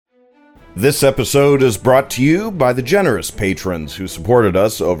This episode is brought to you by the generous patrons who supported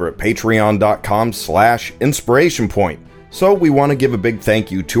us over at patreon.com/inspirationpoint. So we want to give a big thank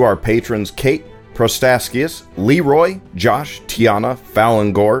you to our patrons Kate, Prostaskius, Leroy, Josh, Tiana,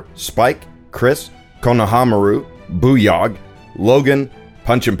 Falangor, Spike, Chris, Konohamaru, Booyog, Logan,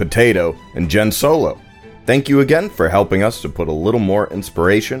 Punch and Potato, and Jen Solo. Thank you again for helping us to put a little more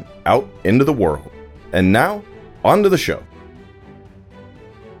inspiration out into the world. And now, on to the show.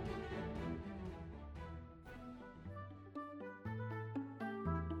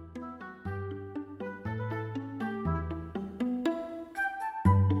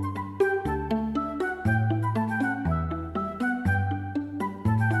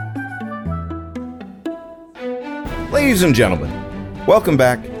 Ladies and gentlemen, welcome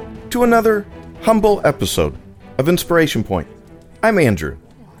back to another humble episode of Inspiration Point. I'm Andrew.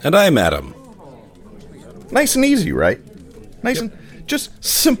 And I'm Adam. Nice and easy, right? Nice and just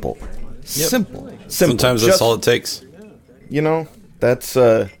simple. Yep. Simple. Sometimes that's all it takes. You know, that's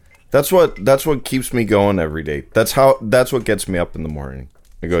what keeps me going every day. That's what gets me up in the morning.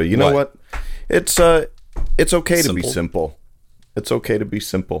 I go, you know what? It's okay to be simple. It's okay to be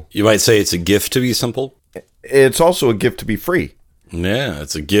simple. You might say it's a gift to be simple. It's also a gift to be free. Yeah,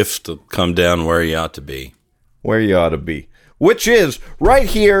 it's a gift to come down where you ought to be. Where you ought to be. Which is right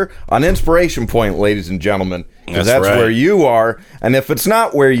here on Inspiration Point, ladies and gentlemen. Because that's right. Where you are. And if it's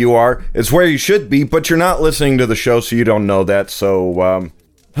not where you are, it's where you should be. But you're not listening to the show, so you don't know that. So,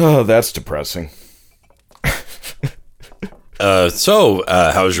 that's depressing.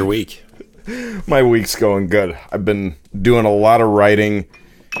 How's your week? My week's going good. I've been doing a lot of writing.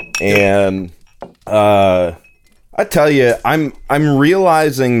 And I tell you, I'm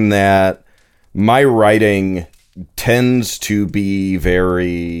realizing that my writing tends to be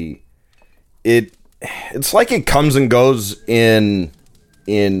very it's like it comes and goes in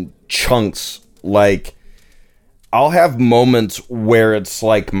chunks. Like I'll have moments where it's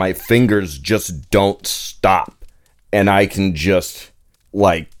like my fingers just don't stop and I can just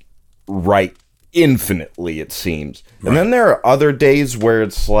like write infinitely, it seems. Right. And then there are other days where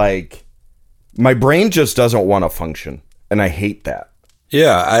it's like my brain just doesn't want to function, and I hate that.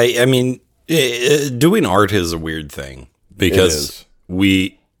 Yeah, I mean, doing art is a weird thing because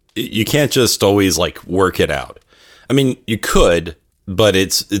you can't just always like work it out. I mean, you could, but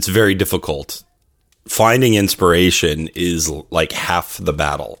it's very difficult. Finding inspiration is like half the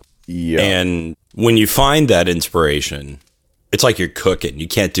battle. Yeah. And when you find that inspiration, it's like you're cooking. You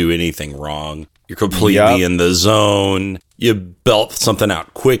can't do anything wrong. You're completely in the zone. You belt something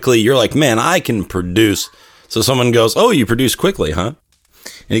out quickly. You're like, man, I can produce. So someone goes, oh, you produce quickly, huh?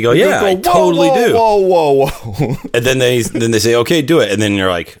 And you go, yeah, I totally do. Whoa. And then they say, okay, do it. And then you're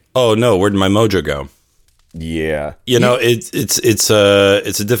like, oh no, where'd my mojo go? Yeah. You know, it's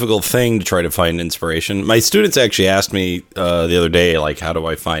a difficult thing to try to find inspiration. My students actually asked me the other day, like, how do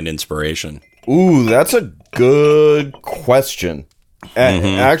I find inspiration? Ooh, that's a good question.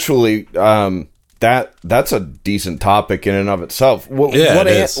 Mm-hmm. Actually, that's a decent topic in and of itself.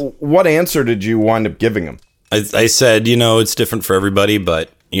 What answer did you wind up giving him? I said, you know, it's different for everybody, but,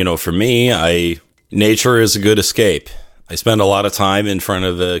 you know, for me, nature is a good escape. I spend a lot of time in front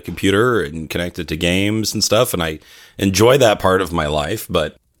of the computer and connected to games and stuff, and I enjoy that part of my life,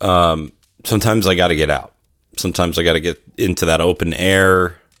 but sometimes I got to get out. Sometimes I got to get into that open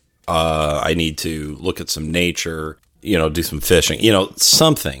air. I need to look at some nature, you know, do some fishing, you know,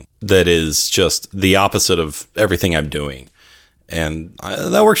 something that is just the opposite of everything I'm doing. And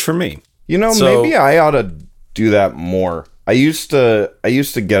that works for me. You know, maybe I ought to do that more. I used to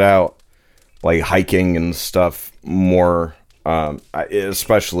get out like hiking and stuff more,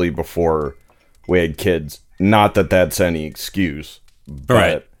 especially before we had kids. Not that that's any excuse,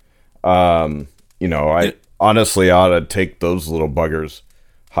 but, you know, I honestly ought to take those little buggers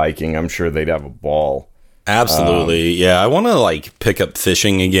hiking. I'm sure they'd have a ball. Absolutely. Yeah. I want to like pick up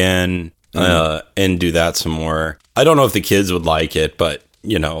fishing again, and do that some more. I don't know if the kids would like it, but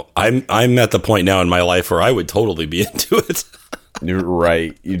you know, I'm at the point now in my life where I would totally be into it. You're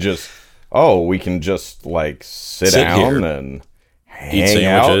right. You just, we can just like sit down and eat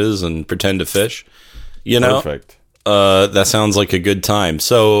sandwiches and pretend to fish. You know, perfect. That sounds like a good time.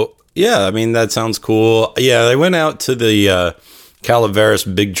 So yeah, I mean, that sounds cool. Yeah. I went out to the, Calaveras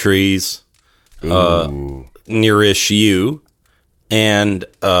big trees, nearish you. And,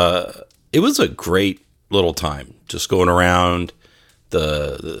 it was a great little time just going around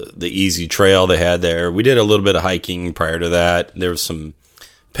the easy trail they had there. We did a little bit of hiking prior to that. There was some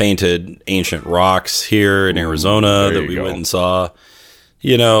painted ancient rocks here in Arizona that we went and saw.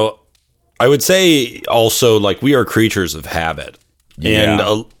 You know, I would say also, like, we are creatures of habit. And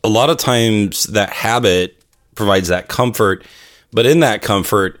a lot of times that habit provides that comfort, but in that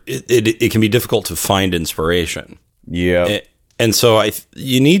comfort, it can be difficult to find inspiration. Yeah. And so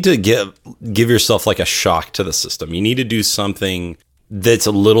you need to give yourself like a shock to the system. You need to do something that's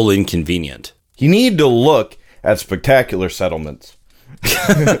a little inconvenient. You need to look at spectacular settlements.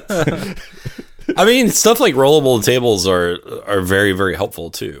 I mean, stuff like rollable tables are very, very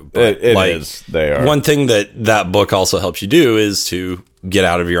helpful too. But it is. They are. One thing that book also helps you do is to get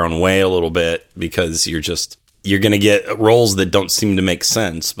out of your own way a little bit, because you're going to get rolls that don't seem to make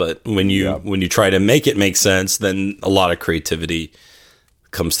sense. But when you try to make it make sense, then a lot of creativity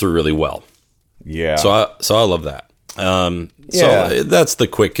comes through really well. Yeah. So I love that. So that's the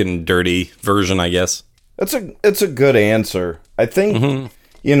quick and dirty version, I guess. It's a good answer. I think,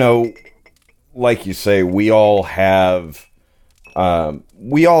 like you say, we all have our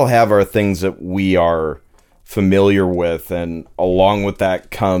things that we are familiar with, and along with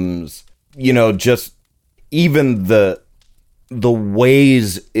that comes, just even the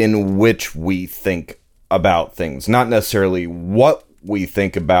ways in which we think about things, not necessarily what we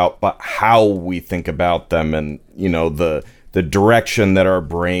think about, but how we think about them, and the direction that our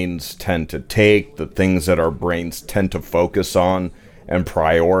brains tend to take, the things that our brains tend to focus on and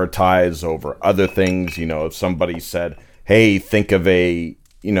prioritize over other things. If somebody said, hey, think of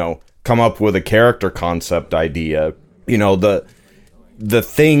come up with a character concept idea, the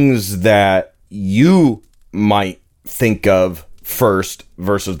things that you might think of first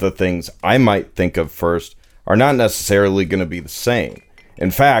versus the things I might think of first are not necessarily going to be the same.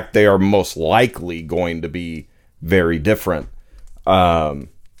 In fact, they are most likely going to be very different. And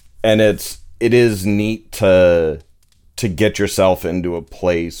it is neat to get yourself into a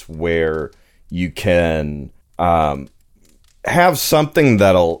place where you can have something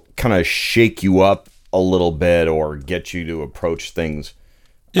that'll kind of shake you up a little bit, or get you to approach things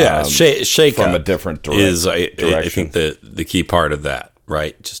shake from up a different direction. Is I think the key part of that,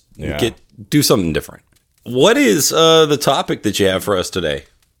 right? Just do something different. What is the topic that you have for us today?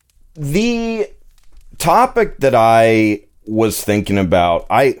 The topic that I was thinking about,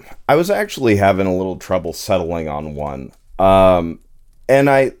 I was actually having a little trouble settling on one. And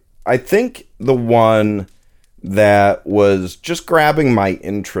I think the one that was just grabbing my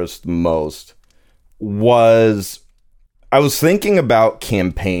interest most was, I was thinking about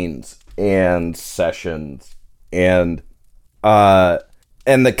campaigns and sessions and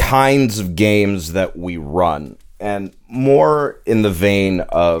the kinds of games that we run, and more in the vein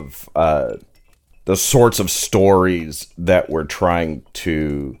of the sorts of stories that we try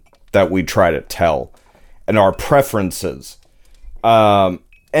to tell, and our preferences. And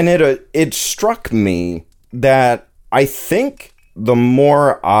it struck me that I think the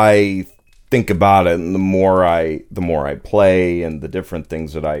more I think about it, and the more I play, and the different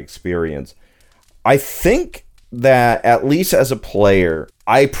things that I experience, I think that, at least as a player,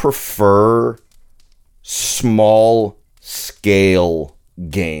 I prefer small scale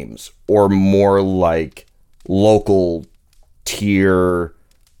games, or more like local tier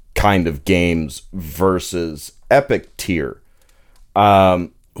kind of games versus epic tier.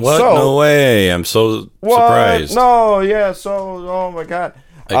 What? No way. I'm so surprised. No, yeah, oh my God.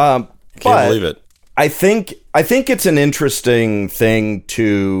 I can't believe it. I think it's an interesting thing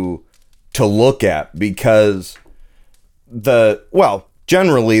to look at, because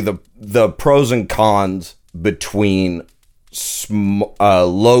generally the pros and cons between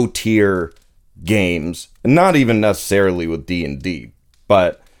low tier games, and not even necessarily with D&D,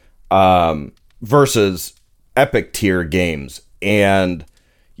 but versus epic tier games, and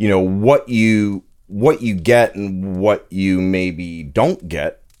what you get and what you maybe don't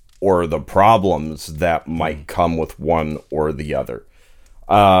get, or the problems that might come with one or the other.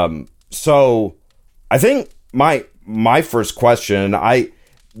 So I think my first question,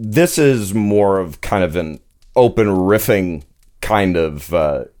 this is more of kind of an open riffing kind of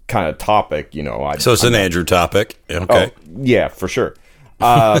topic, So it's an Andrew topic. Okay. Oh, yeah, for sure.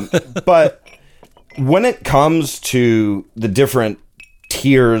 But when it comes to the different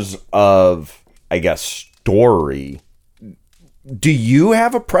tiers of, I guess, story, do you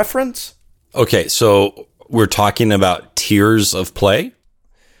have a preference? Okay, so we're talking about tiers of play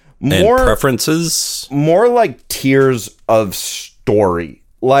and preferences? More like tiers of story.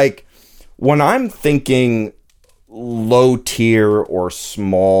 Like, when I'm thinking low tier or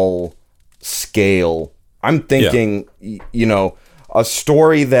small scale, I'm thinking, a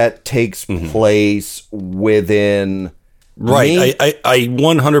story that takes place within... Right, I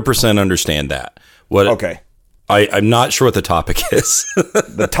 100% understand that. Okay. I'm not sure what the topic is.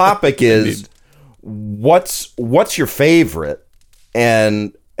 The topic is, what's your favorite,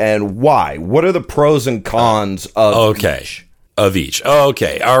 and why? What are the pros and cons of each? Of each.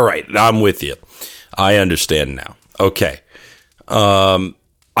 Okay. All right. I'm with you. I understand now. Okay.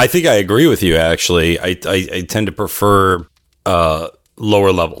 I think I agree with you, actually. I tend to prefer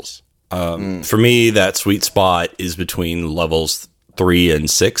lower levels. For me, that sweet spot is between levels 3 and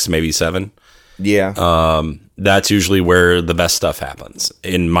 6, maybe 7. Yeah. That's usually where the best stuff happens,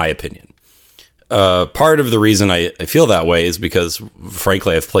 in my opinion. Part of the reason I feel that way is because,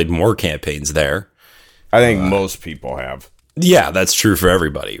 frankly, I've played more campaigns there. I think most people have. Yeah, that's true for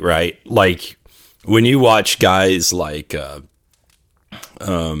everybody, right? Like, when you watch guys like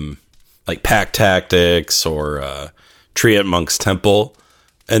Pack Tactics or Treant Monk's Temple,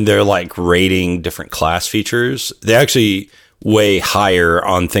 and they're like rating different class features, they actually way higher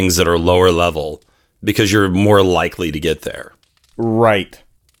on things that are lower level because you're more likely to get there. Right.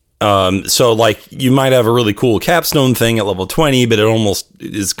 So like you might have a really cool capstone thing at level 20, but it almost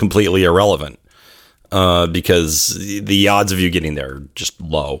is completely irrelevant because the odds of you getting there are just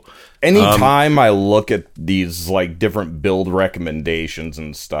low. Anytime I look at these like different build recommendations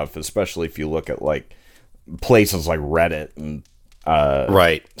and stuff, especially if you look at like places like Reddit and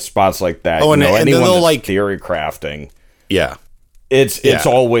right spots like that, and anyone that's like theory crafting, it's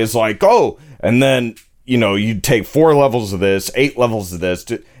always like, oh, and then you take 4 levels of this, 8 levels of this.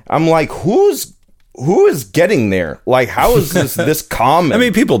 I'm like, who is getting there? Like, how is this common? I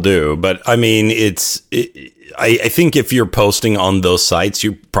mean, people do, but I mean, I think if you're posting on those sites,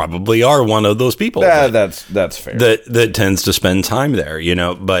 you probably are one of those people. That's fair. That tends to spend time there,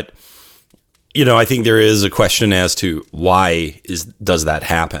 But I think there is a question as to why does that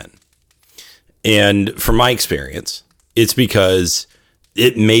happen? And from my experience, it's because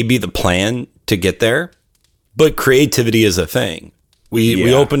it may be the plan to get there, but creativity is a thing.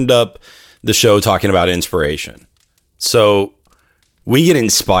 We opened up the show talking about inspiration. So we get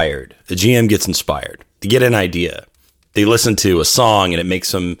inspired. The GM gets inspired. They get an idea. They listen to a song and it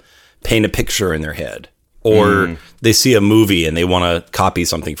makes them paint a picture in their head. Or they see a movie and they want to copy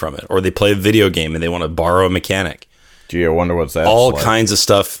something from it. Or they play a video game and they want to borrow a mechanic. Gee, I wonder what's that. All kinds of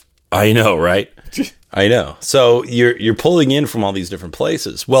stuff. I know, right? I know. So you're pulling in from all these different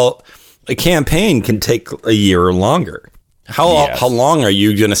places. Well, a campaign can take a year or longer. How long are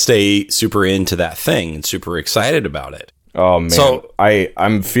you going to stay super into that thing and super excited about it? Oh man, so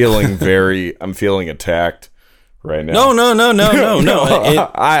I'm feeling I'm feeling attacked right now. No.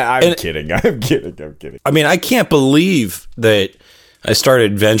 I'm kidding. I'm kidding. I mean, I can't believe that I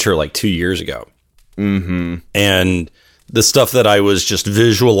started Venture like 2 years ago. Mm-hmm. And the stuff that I was just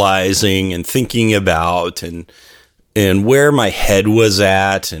visualizing and thinking about and where my head was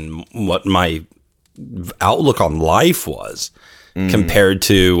at and what my outlook on life was compared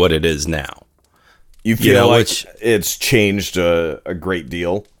to what it is now. You feel like it's changed a great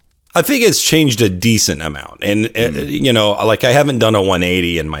deal? I think it's changed a decent amount. And, like I haven't done a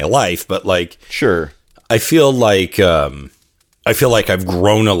 180 in my life, but like, sure. I feel like I've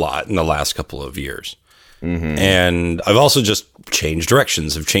grown a lot in the last couple of years. Mm-hmm. And I've also just changed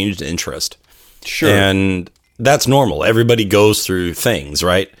directions. I've changed interest. Sure. And that's normal. Everybody goes through things,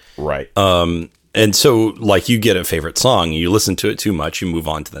 right? Right. And so like you get a favorite song, you listen to it too much, you move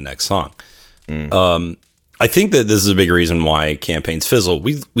on to the next song. I think that this is a big reason why campaigns fizzle.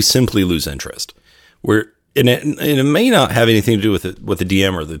 We simply lose interest. It may not have anything to do with what the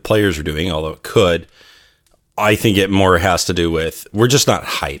DM or the players are doing, although it could. I think it more has to do with we're just not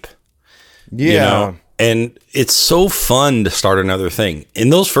hype. Yeah. And it's so fun to start another thing. In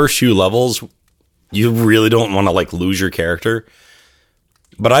those first few levels, you really don't want to like lose your character.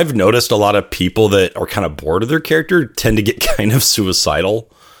 But I've noticed a lot of people that are kind of bored of their character tend to get kind of suicidal.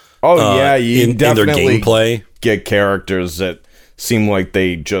 Oh yeah, you definitely in their gameplay. Get characters that seem like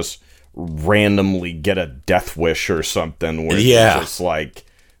they just randomly get a death wish or something. Where they just like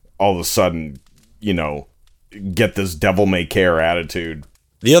all of a sudden, get this devil may care attitude.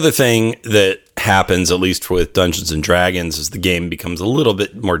 The other thing that happens, at least with Dungeons and Dragons, is the game becomes a little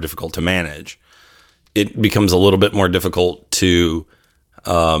bit more difficult to manage. It becomes a little bit more difficult to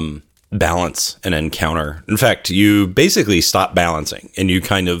balance an encounter. In fact, you basically stop balancing and you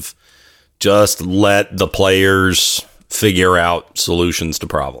kind of just let the players figure out solutions to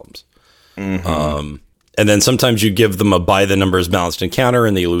problems. Mm-hmm. And then sometimes you give them a by the numbers balanced encounter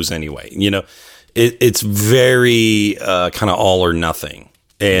and they lose anyway. It's very kind of all or nothing.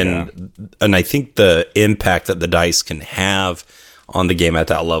 And I think the impact that the dice can have on the game at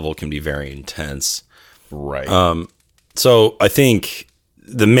that level can be very intense. Right. So I think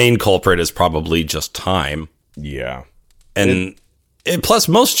the main culprit is probably just time. Yeah. And plus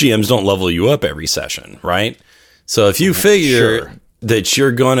most GMs don't level you up every session, right? So if you figure that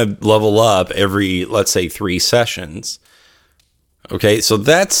you're going to level up every, let's say, 3 sessions. Okay, so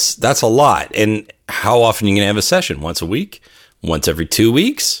that's a lot. And how often are you going to have a session? Once a week? Once every 2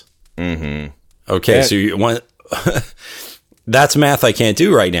 weeks? Mm-hmm. Okay, so you want... That's math I can't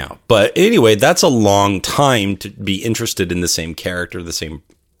do right now. But anyway, that's a long time to be interested in the same character, the same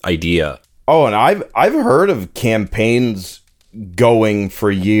idea. Oh, and I've heard of campaigns going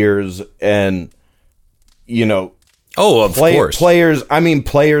for years, and you know, of course, players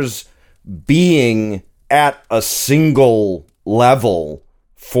being at a single level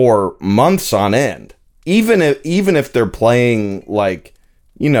for months on end, even if they're playing like,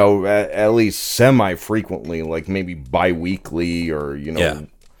 you know, at least semi-frequently, like maybe bi-weekly or, you know,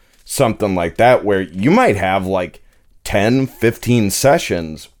 something like that, where you might have like 10, 15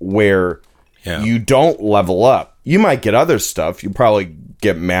 sessions where you don't level up. You might get other stuff. You probably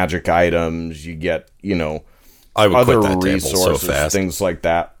get magic items. You get, you know, I would other quit that resources, table so fast. Things like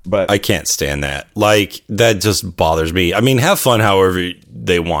that. But I can't stand that. Like, that just bothers me. I mean, have fun however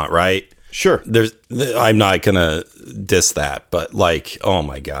they want, right? Sure. I'm not going to diss that, but like, oh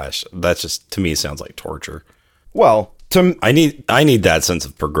my gosh, that's just, to me, sounds like torture. Well, I need that sense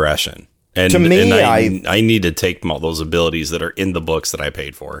of progression. And to me, and I need to take all those abilities that are in the books that I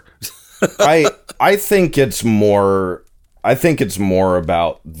paid for. I think it's more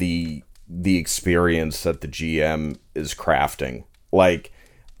about the experience that the GM is crafting. Like,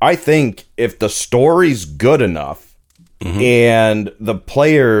 I think if the story's good enough and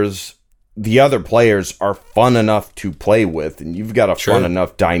the other players are fun enough to play with, and you've got a fun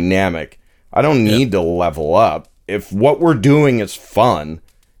enough dynamic, I don't need to level up. If what we're doing is fun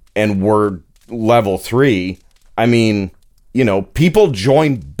and we're level 3, I mean, you know, people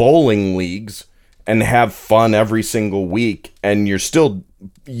join bowling leagues and have fun every single week, and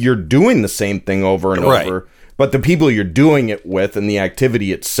you're doing the same thing over and over, but the people you're doing it with and the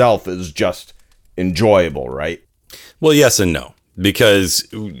activity itself is just enjoyable, right? Well, yes and no. Because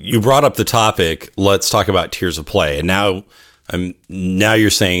you brought up the topic, let's talk about tiers of play, and now you're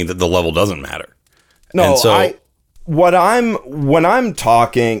saying that the level doesn't matter. No, and so when I'm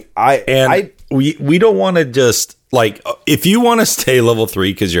talking, we don't want to just, like, if you want to stay level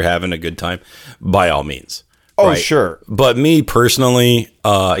 3 because you're having a good time, by all means. Oh, right? sure. But me personally,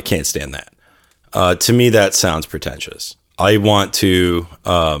 I can't stand that. To me, that sounds pretentious. I want to,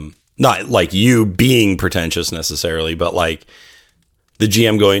 not like you being pretentious necessarily, but like the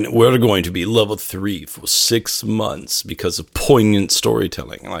GM going, we're going to be level 3 for 6 months because of poignant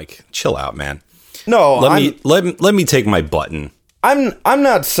storytelling. Like, chill out, man. No, let me take my button. I'm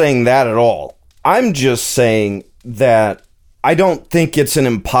not saying that at all. I'm just saying that I don't think it's an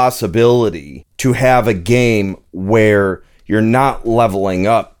impossibility to have a game where you're not leveling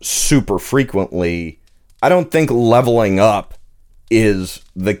up super frequently. I don't think leveling up is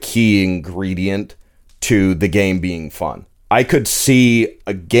the key ingredient to the game being fun. I could see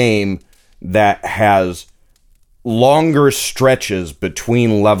a game that has longer stretches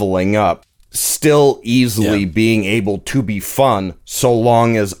between leveling up still easily being able to be fun so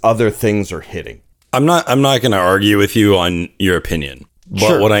long as other things are hitting. I'm not going to argue with you on your opinion,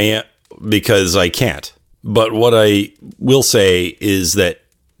 but what I am, because I can't. But what I will say is that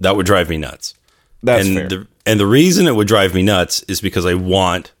would drive me nuts. That's fair. And the reason it would drive me nuts is because I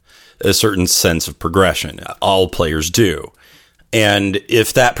want a certain sense of progression. All players do. And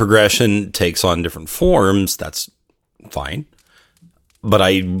if that progression takes on different forms, that's fine. But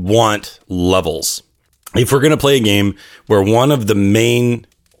I want levels. If we're going to play a game where one of the main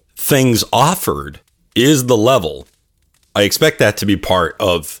things offered is the level, I expect that to be part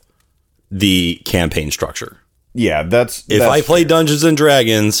of the campaign structure. Yeah, if I play Dungeons and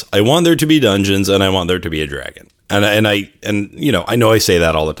Dragons, I want there to be dungeons and I want there to be a dragon. And you know, I know I say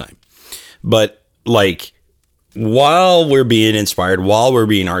that all the time. But like, while we're being inspired, while we're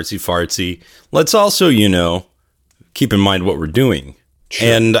being artsy fartsy, let's also, you know, keep in mind what we're doing. Sure.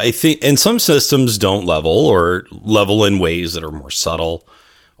 And I think, and some systems don't level or level in ways that are more subtle,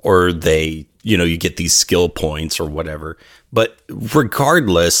 or they, you know, you get these skill points or whatever. But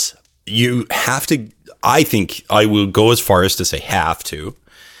regardless, you have to, I think I will go as far as to say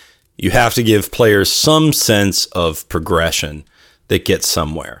you have to give players some sense of progression that gets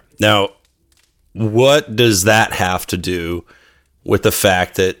somewhere. Now, what does that have to do with the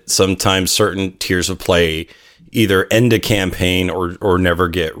fact that sometimes certain tiers of play either end a campaign or never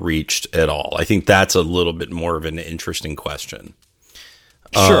get reached at all? I think that's a little bit more of an interesting question.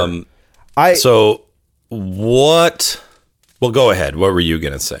 Sure. So what, well, go ahead. What were you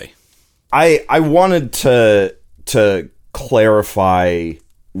going to say? I wanted to clarify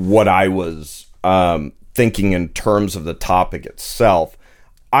what I was thinking in terms of the topic itself,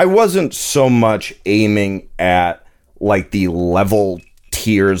 I wasn't so much aiming at like the level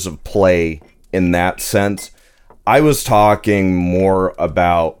tiers of play in that sense. I was talking more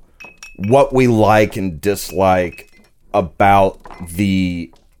about what we like and dislike about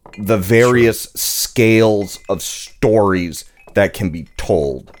the various scales of stories that can be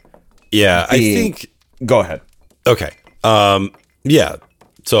told. Yeah, I think... Go ahead. Okay. Yeah.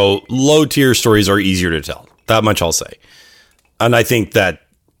 So low tier stories are easier to tell. That much I'll say. And I think that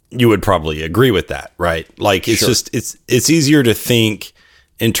you would probably agree with that, right? Like it's just, it's easier to think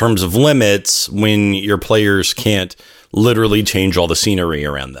in terms of limits when your players can't literally change all the scenery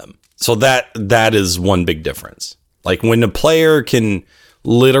around them. So that is one big difference. Like when a player can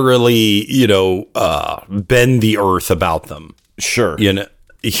literally, bend the earth about them. Sure.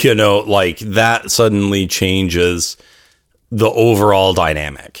 Like that suddenly changes the overall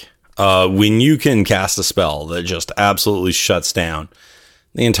dynamic. When you can cast a spell that just absolutely shuts down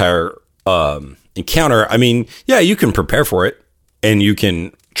the entire encounter, I mean, yeah, you can prepare for it and you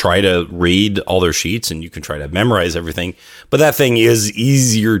can try to read all their sheets and you can try to memorize everything, but that thing is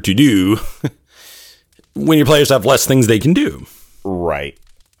easier to do when your players have less things they can do. Right.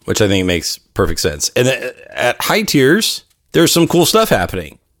 Which I think makes perfect sense. And at high tiers, there's some cool stuff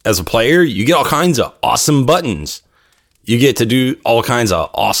happening. As a player, you get all kinds of awesome buttons. You get to do all kinds of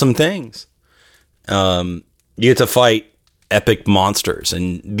awesome things. You get to fight epic monsters,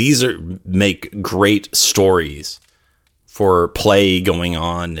 and these make great stories for play going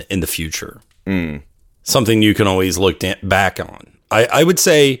on in the future. Something you can always look back on. I would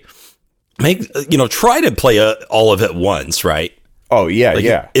say, try to play all of it once, right? Oh yeah,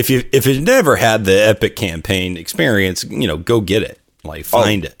 yeah. If you never had the epic campaign experience, go get it. Like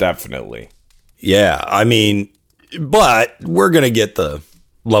find it. Definitely. Yeah, I mean, but we're gonna get the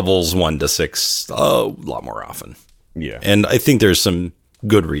levels 1 to 6 a lot more often. Yeah, and I think there's some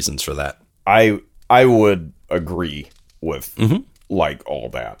good reasons for that. I would agree with like all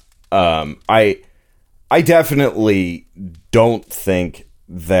that. I definitely don't think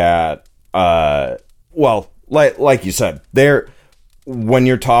that. Like you said, when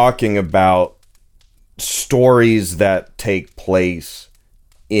you're talking about stories that take place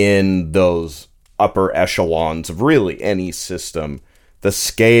in those upper echelons of really any system, the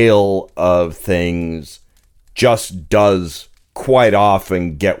scale of things just does quite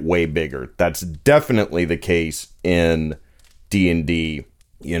often get way bigger. That's definitely the case in D&D.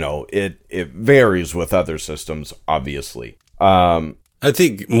 It varies with other systems, obviously. I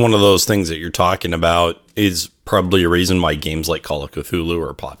think one of those things that you're talking about is probably a reason why games like Call of Cthulhu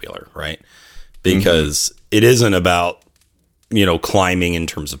are popular, right? Because it isn't about, climbing in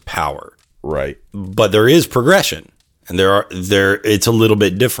terms of power. Right. But there is progression, and it's a little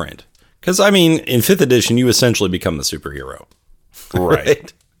bit different. Because, I mean, in 5th edition, you essentially become the superhero.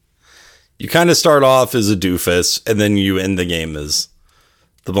 Right? You kind of start off as a doofus, and then you end the game as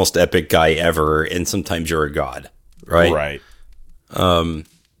the most epic guy ever, and sometimes you're a god. Right? Right.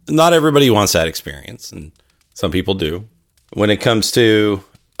 Not everybody wants that experience, and some people do. When it comes to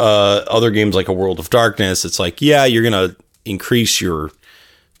other games like a World of Darkness, it's like, yeah, you're going to increase your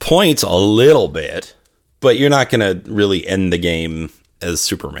points a little bit, but you're not going to really end the game as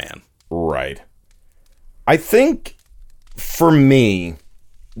Superman. Right. I think for me,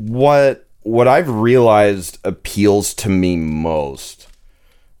 what I've realized appeals to me most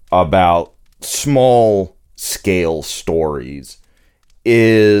about small scale stories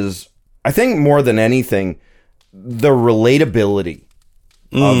is, I think more than anything, the relatability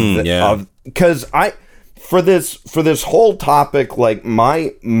of because for this whole topic, like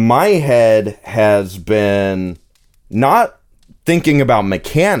my head has been not thinking about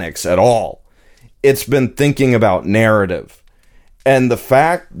mechanics at all. It's been thinking about narrative. And the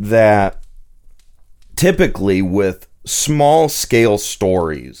fact that typically with small scale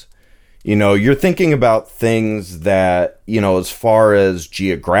stories, you're thinking about things that, as far as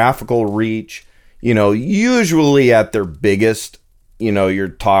geographical reach, usually at their biggest, you're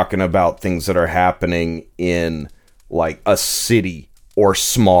talking about things that are happening in like a city or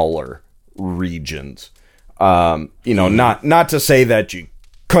smaller regions. Not to say that you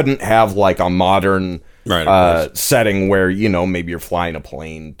couldn't have like a modern setting where, maybe you're flying a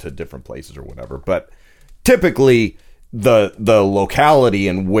plane to different places or whatever. But typically the locality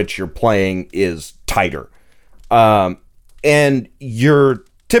in which you're playing is tighter. And you're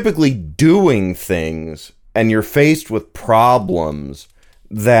typically doing things and you're faced with problems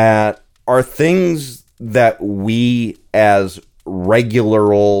that are things that we as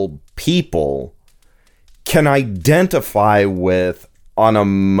regular old people can identify with on a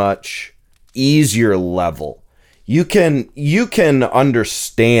much easier level. You can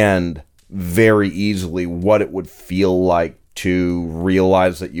understand very easily what it would feel like to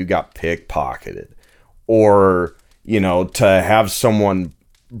realize that you got pickpocketed, or, you know, to have someone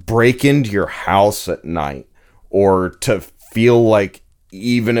break into your house at night, or to feel like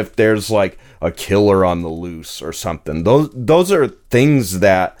even if there's like a killer on the loose or something. Those are things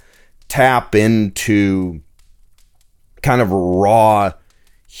that tap into kind of raw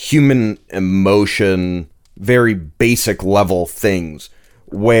human emotion, very basic level things,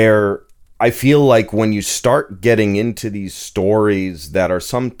 where I feel like when you start getting into these stories that are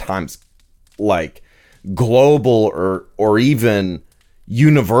sometimes like global or even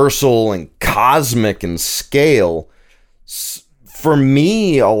universal and cosmic in scale, for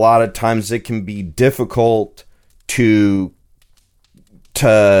me, a lot of times it can be difficult to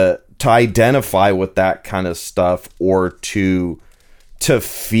identify with that kind of stuff, or to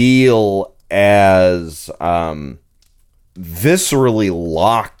feel as viscerally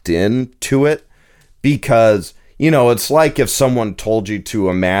locked into it, because, you know, it's like if someone told you to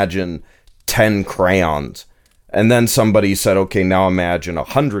imagine 10 crayons, and then somebody said, okay, now imagine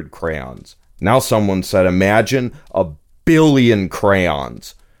 100 crayons. Now someone said, imagine 1,000,000,000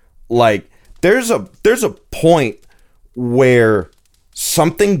 crayons. Like, there's a point where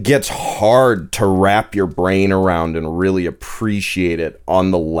something gets hard to wrap your brain around and really appreciate it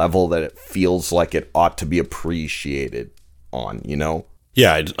on the level that it feels like it ought to be appreciated on, you know?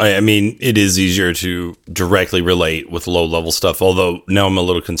 Yeah, I mean, it is easier to directly relate with low-level stuff, although now I'm a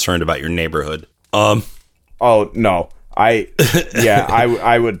little concerned about your neighborhood. Oh, no. I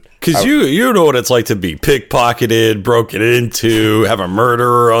would... Because you know what it's like to be pickpocketed, broken into, have a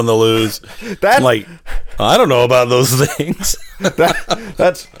murderer on the loose. Like, I don't know about those things.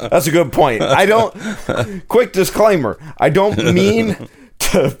 That's a good point. Quick disclaimer, I don't mean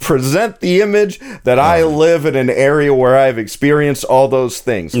to present the image that I live in an area where I've experienced all those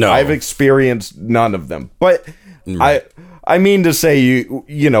things. No. I've experienced none of them. But I mean to say,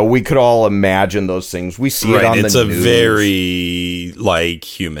 you know, we could all imagine those things. We see it on the news. It's a very, like,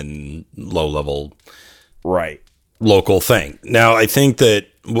 human, low-level, local thing. Now, I think that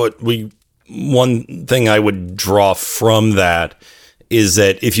one thing I would draw from that is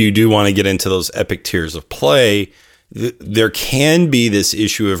that if you do want to get into those epic tiers of play, there can be this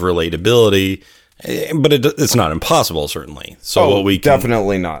issue of relatability, but it's not impossible, certainly. So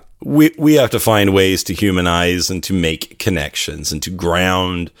definitely not. We have to find ways to humanize and to make connections and to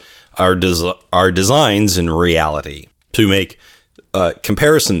ground our designs in reality, to make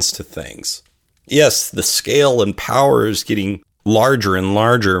comparisons to things. Yes, the scale and power is getting larger and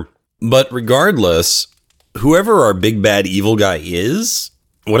larger, but regardless, whoever our big bad evil guy is,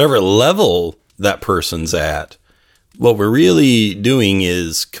 whatever level that person's at, what we're really doing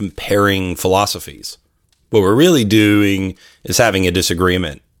is comparing philosophies. What we're really doing is having a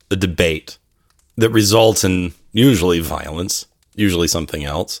disagreement, a debate that results in usually violence, usually something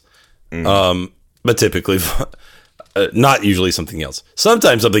else, but typically not usually something else.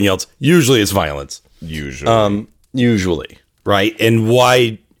 Sometimes something else. Usually it's violence. Usually, right? And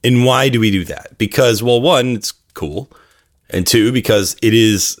why do we do that? Because, well, one, it's cool, and two, because it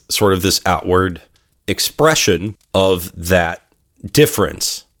is sort of this outward expression of that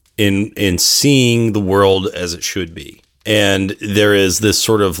difference in seeing the world as it should be. And there is this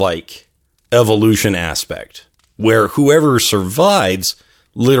sort of like evolution aspect where whoever survives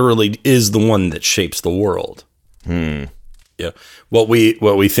literally is the one that shapes the world. Yeah. What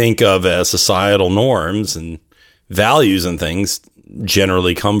we think of as societal norms and values and things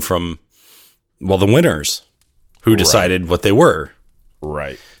generally come from, well, the winners who decided what they were.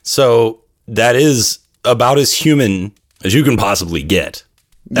 Right. So that is about as human as you can possibly get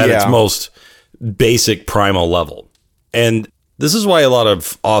at its most basic primal level. And this is why a lot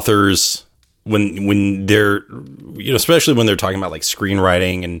of authors, when they're, you know, especially when they're talking about like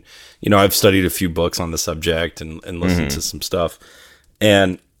screenwriting, and, you know, I've studied a few books on the subject and listened to some stuff.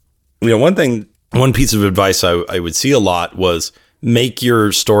 And, you know, one piece of advice I would see a lot was make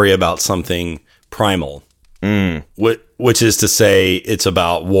your story about something primal, which is to say it's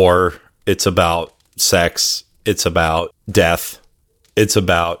about war, it's about sex, it's about death, it's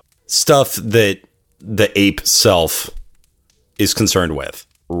about stuff that the ape self is concerned with.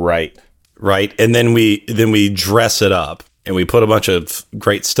 Right. And then we dress it up and we put a bunch of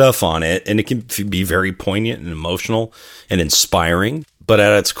great stuff on it, and it can be very poignant and emotional and inspiring. But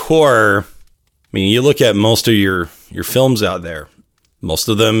at its core, I mean, you look at most of your films out there, most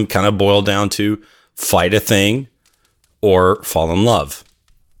of them kind of boil down to fight a thing or fall in love.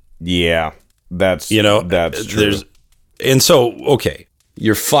 Yeah, that's true. And so, okay,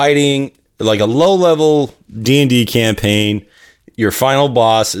 you're fighting like a low level D&D campaign, your final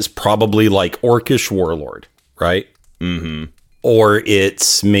boss is probably like Orcish Warlord, right? Mm-hmm. Or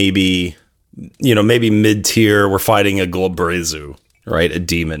it's maybe mid-tier, we're fighting a Glabrezu, right? A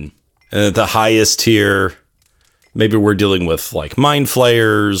demon. And at the highest tier, maybe we're dealing with like Mind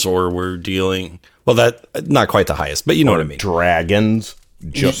Flayers, or we're dealing, well, that not quite the highest, but you know what I mean. Dragons.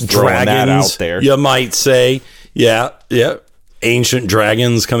 Just throwing that out there. You might say. Yeah. Ancient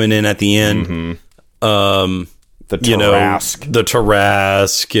dragons coming in at the end. Mm-hmm. The Tarask. The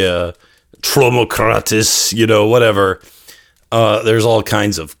Tarask, Tromokratis, whatever. There's all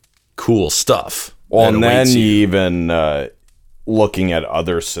kinds of cool stuff. Well, and then even looking at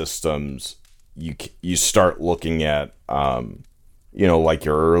other systems, you start looking at, like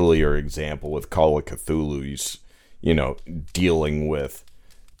your earlier example with Call of Cthulhu, dealing with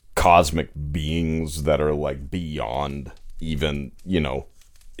cosmic beings that are like beyond even,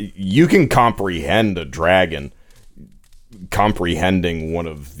 you can comprehend a dragon comprehending one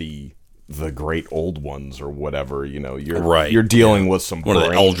of the great old ones or whatever, you're dealing with some one of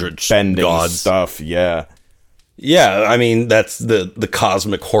the eldritch bending gods stuff. Yeah, I mean, that's the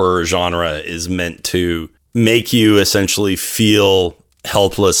cosmic horror genre is meant to make you essentially feel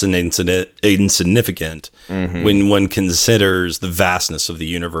helpless and insignificant when one considers the vastness of the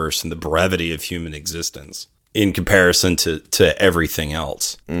universe and the brevity of human existence in comparison to everything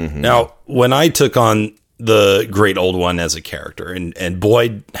else. Now, when I took on the Great Old One as a character, and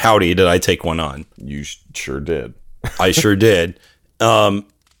boy, howdy, did I take one on. You sure did. I sure did. I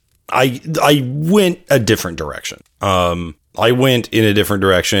went a different direction. I went in a different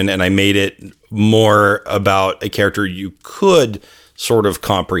direction, and I made it more about a character you could sort of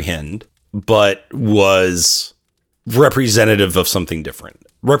comprehend, but was representative of something different,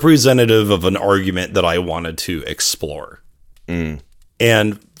 representative of an argument that I wanted to explore.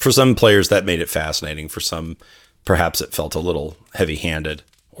 And for some players, that made it fascinating. For some, perhaps it felt a little heavy-handed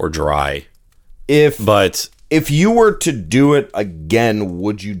or dry. If you were to do it again,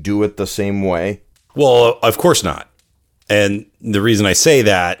 would you do it the same way? Well, of course not. And the reason I say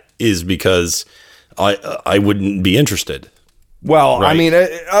that is because I wouldn't be interested. Well, right? I mean,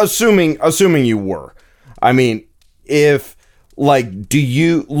 assuming you were. I mean, if, do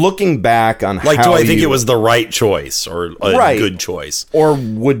you, looking back on how do I think it was the right choice or a good choice? Or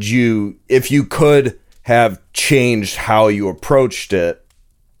would you, if you could have changed how you approached it?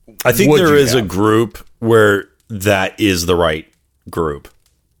 I think there is a group where that is the right group.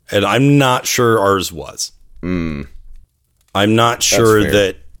 And I'm not sure ours was. I'm not sure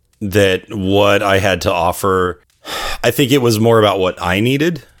that what I had to offer, I think it was more about what I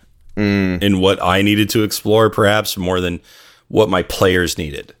needed and what I needed to explore, perhaps more than what my players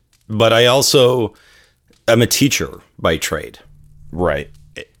needed. But I also am a teacher by trade. Right.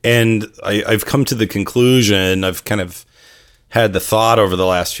 And I've come to the conclusion, I've kind of had the thought over the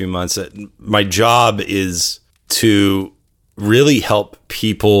last few months that my job is to really help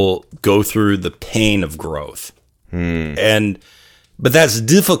people go through the pain of growth. But that's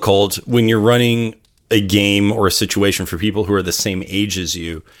difficult when you're running a game or a situation for people who are the same age as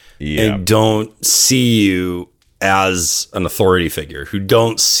you and don't see you as an authority figure, who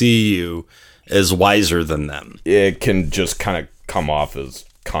don't see you as wiser than them. It can just kind of come off as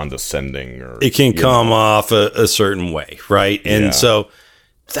condescending, or it can come off a certain way, right? And so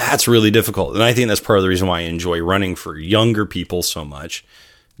that's really difficult. And I think that's part of the reason why I enjoy running for younger people so much,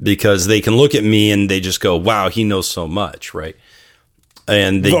 because they can look at me and they just go, wow, he knows so much, right?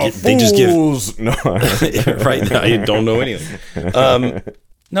 And they just give right. I don't know anything.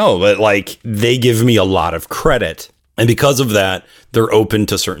 No, but they give me a lot of credit, and because of that, they're open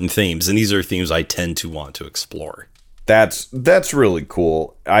to certain themes, and these are themes I tend to want to explore. That's really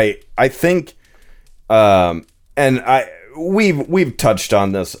cool. I think, and we've touched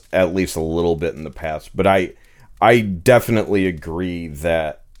on this at least a little bit in the past, but I definitely agree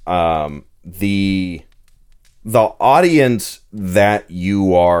that the audience that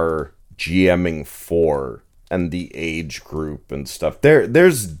you are GMing for and the age group and stuff,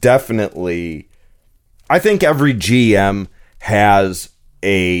 there's definitely, I think every GM has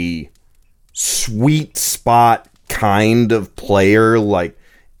a sweet spot kind of player.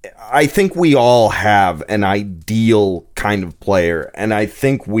 I think we all have an ideal kind of player, and I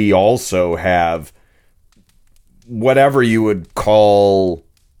think we also have whatever you would call,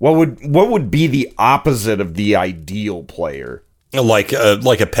 what would be the opposite of the ideal player? Like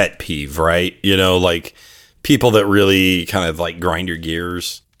a pet peeve, right? People that really kind of grind your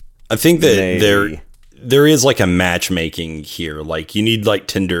gears. I think that there is a matchmaking here. You need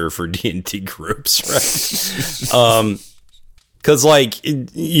Tinder for D&D groups, right? Because, like,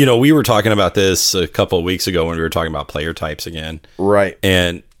 we were talking about this a couple of weeks ago when we were talking about player types again. Right.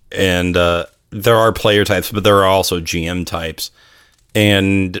 And there are player types, but there are also GM types.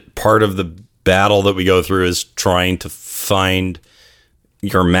 And part of the battle that we go through is trying to find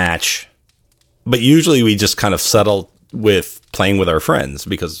your match. But usually we just kind of settle with playing with our friends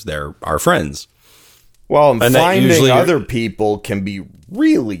because they're our friends. Well, and finding other people can be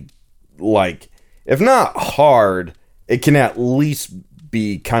really, like, if not hard, it can at least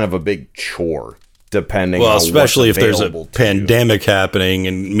be kind of a big chore, depending on especially if there's a pandemic you. Happening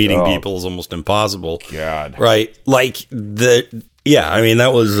and meeting people is almost impossible. God. Right. Like, I mean,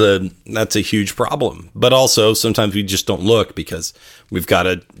 that's a huge problem. But also, sometimes we just don't look because we've got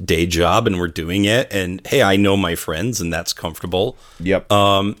a day job and we're doing it. And, hey, I know my friends and that's comfortable. Yep.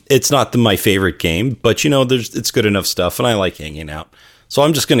 It's not my favorite game, but, it's good enough stuff and I like hanging out. So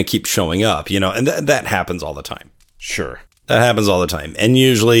I'm just going to keep showing up, and that happens all the time. Sure. That happens all the time. And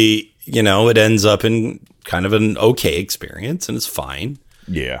usually, it ends up in kind of an okay experience and it's fine.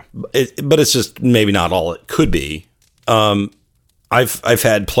 Yeah. But it's just maybe not all it could be. I've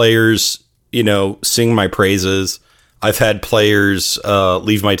had players, sing my praises. I've had players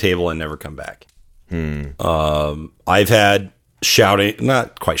leave my table and never come back. I've had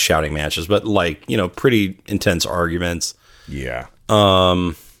not quite shouting matches, but like, pretty intense arguments. Yeah.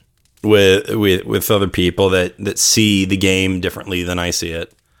 With other people that see the game differently than I see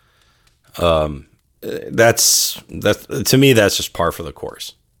it. That's to me, that's just par for the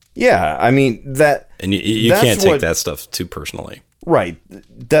course. Yeah. I mean, and you can't take that stuff too personally. Right.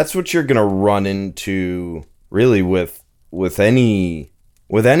 That's what you're going to run into really with any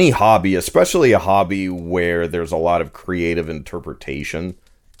hobby, especially a hobby where there's a lot of creative interpretation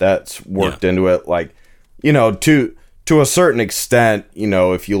that's worked into it. Like, to a certain extent,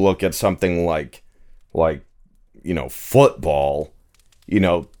 if you look at something like football,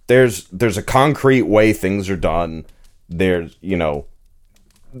 there's a concrete way things are done. There's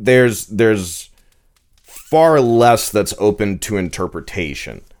far less that's open to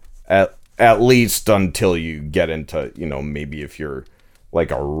interpretation, at least until you get into, maybe if you're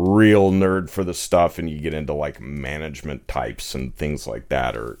like a real nerd for the stuff and you get into like management types and things like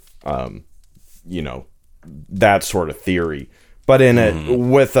that, or, that sort of theory. But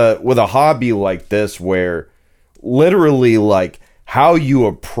with a hobby like this, where literally like how you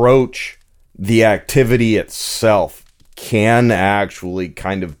approach the activity itself can actually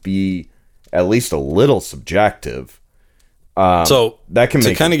kind of be at least a little subjective. So that can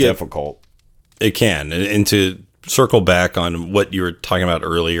make it difficult. It can. And to circle back on what you were talking about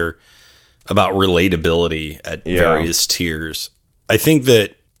earlier about relatability at various tiers, I think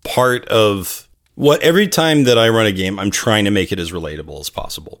that part of every time that I run a game, I'm trying to make it as relatable as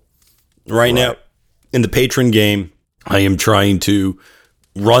possible. Right now, in the patron game, I am trying to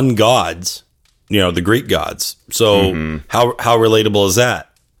run gods, the Greek gods. So how relatable is that?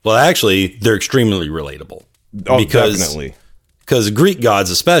 Well, actually, they're extremely relatable. Oh, definitely. Because Greek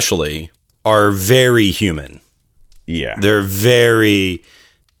gods especially are very human. Yeah. They're very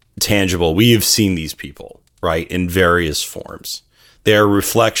tangible. We have seen these people, right, in various forms. They're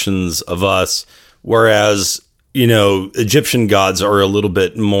reflections of us, whereas, Egyptian gods are a little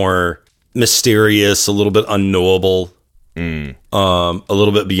bit more mysterious, a little bit unknowable, a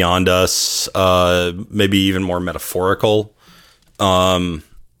little bit beyond us, maybe even more metaphorical.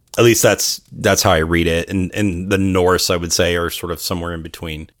 At least that's how I read it. And the Norse, I would say, are sort of somewhere in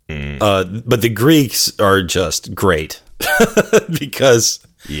between. But the Greeks are just great because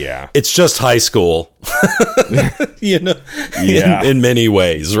it's just high school, in many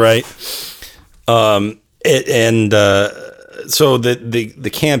ways, right? So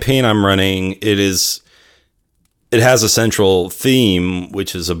the campaign I'm running, it has a central theme,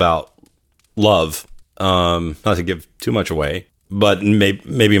 which is about love. Not to give too much away, but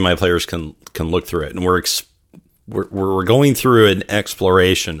maybe my players can look through it, and we're going through an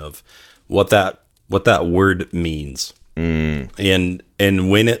exploration of what that word means, and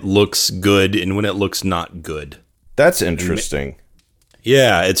when it looks good and when it looks not good. That's interesting.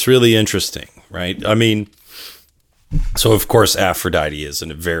 Yeah, it's really interesting, right? I mean, so of course Aphrodite is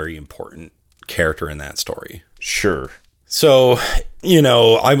a very important character in that story. Sure. So,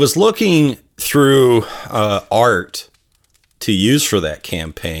 I was looking through art to use for that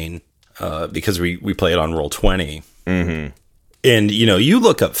campaign because we play it on Roll20. Mm-hmm. And, you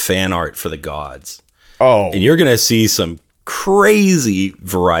look up fan art for the gods. Oh. And you're going to see some crazy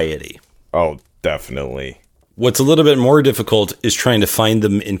variety. Oh, definitely. What's a little bit more difficult is trying to find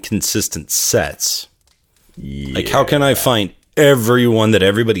them in consistent sets. Yeah. Like, how can I find everyone that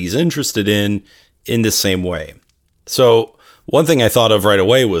everybody's interested in the same way? So one thing I thought of right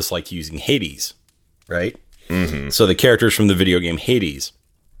away was like using Hades, right? Mm-hmm. So the characters from the video game Hades.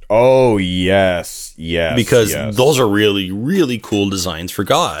 Oh, yes. Because those are really, really cool designs for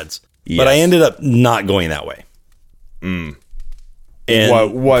gods. Yes. But I ended up not going that way. And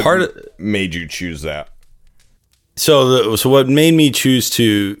what made you choose that? So what made me choose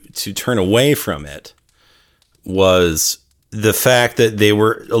to turn away from it was the fact that they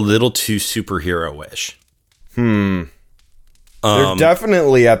were a little too superhero-ish. They're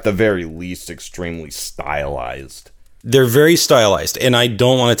definitely, at the very least, extremely stylized. They're very stylized, and I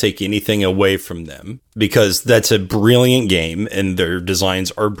don't want to take anything away from them because that's a brilliant game, and their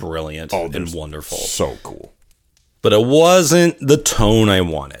designs are brilliant and wonderful. So cool. But it wasn't the tone I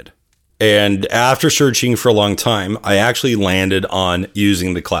wanted. And after searching for a long time, I actually landed on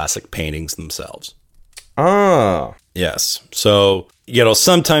using the classic paintings themselves. Ah. Yes. So,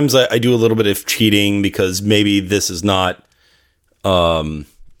 sometimes I do a little bit of cheating because maybe this is not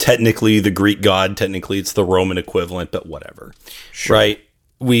technically the Greek god. Technically, it's the Roman equivalent, but whatever. Sure. Right?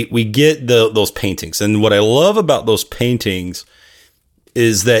 We get those paintings. And what I love about those paintings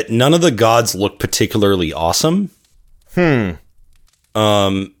is that none of the gods look particularly awesome. But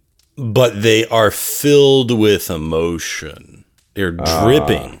they are filled with emotion. They're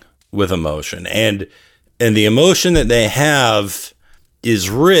dripping with emotion. And the emotion that they have is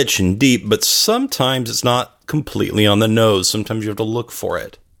rich and deep, but sometimes it's not completely on the nose. Sometimes you have to look for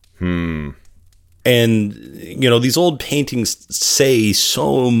it. And, these old paintings say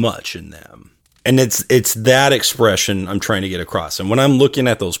so much in them. And it's that expression I'm trying to get across. And when I'm looking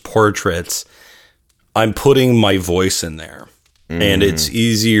at those portraits, I'm putting my voice in there. And it's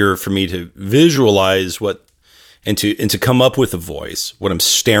easier for me to visualize and to come up with a voice when I'm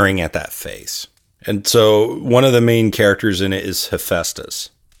staring at that face. And so one of the main characters in it is Hephaestus.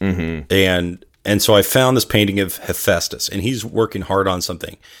 And so I found this painting of Hephaestus, and he's working hard on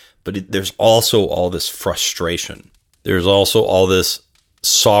something. But there's also all this frustration. There's also all this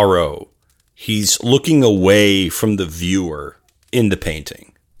sorrow. He's looking away from the viewer in the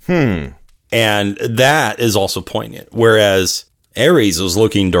painting. And that is also poignant. Whereas Ares was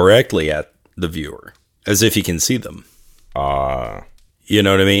looking directly at the viewer as if he can see them. You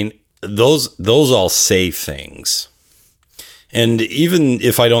know what I mean? Those all say things. And even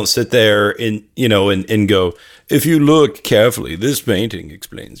if I don't sit there and go, if you look carefully, this painting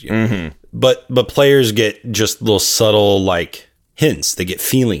explains you. But players get just little subtle like hints. They get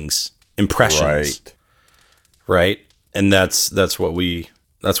feelings, impressions. Right? And that's what we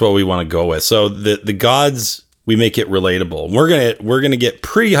want to go with. So the gods, we make it relatable. We're gonna get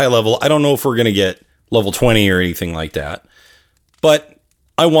pretty high level. I don't know if we're gonna get level 20 or anything like that, but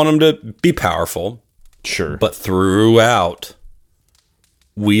I want them to be powerful. Sure. But throughout,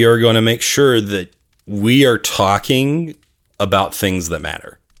 we are going to make sure that we are talking about things that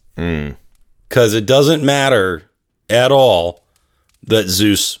matter. Because it doesn't matter at all that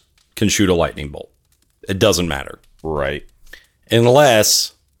Zeus can shoot a lightning bolt. It doesn't matter. Right.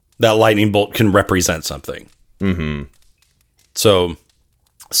 Unless that lightning bolt can represent something. So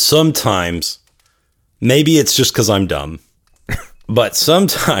sometimes, maybe it's just because I'm dumb, but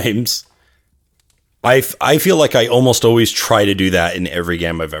sometimes I feel like I almost always try to do that in every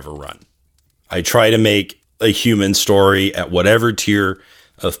game I've ever run. I try to make a human story at whatever tier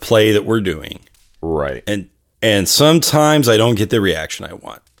of play that we're doing. Right. And sometimes I don't get the reaction I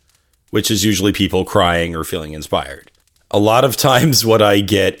want, which is usually people crying or feeling inspired. A lot of times what I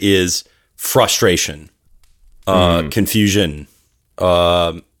get is frustration, confusion,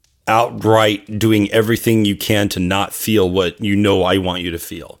 outright doing everything you can to not feel what I want you to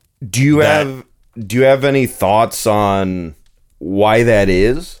feel. Do you have any thoughts on why that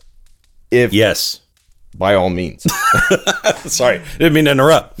is? Yes. By all means. Sorry, didn't mean to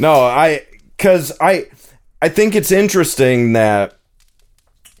interrupt. No, because I think it's interesting that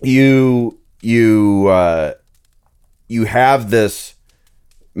you have this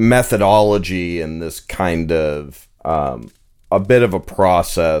methodology and this kind of a bit of a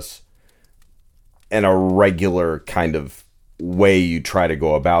process and a regular kind of way you try to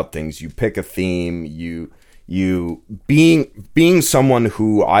go about things. You pick a theme, you being someone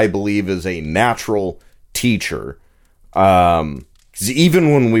who I believe is a natural teacher. 'Cause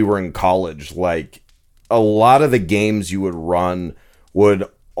even when we were in college, like a lot of the games you would run would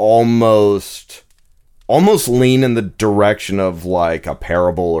almost lean in the direction of like a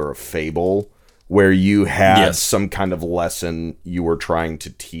parable or a fable, where you had some kind of lesson you were trying to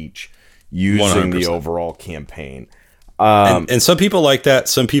teach using 100%. The overall campaign. And some people like that,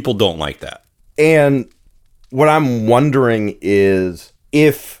 some people don't like that. And what I'm wondering is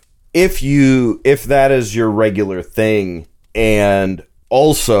if that is your regular thing, And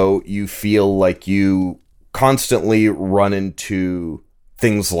also you feel like you constantly run into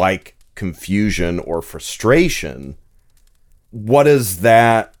things like confusion or frustration. What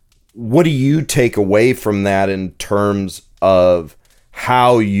do you take away from that in terms of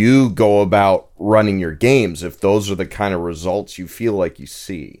how you go about running your games, if those are the kind of results you feel like you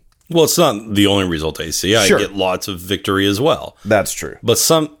see? Well, it's not the only result I see. Sure. I get lots of victory as well. That's true. But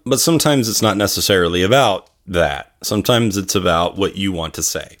sometimes it's not necessarily about that. Sometimes it's about what you want to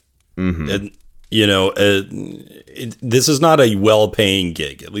say. Mm-hmm. And, this is not a well-paying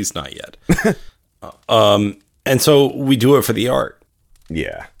gig, at least not yet. And so we do it for the art.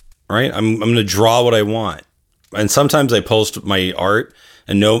 Yeah. Right? I'm going to draw what I want. And sometimes I post my art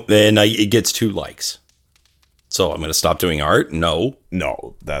and it gets 2 likes. So I'm going to stop doing art? No,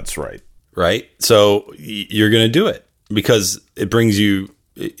 that's right. Right? So you're going to do it because it brings you,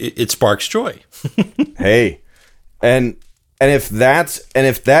 it sparks joy. Hey, and if that's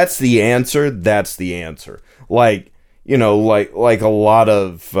the answer, that's the answer. Like a lot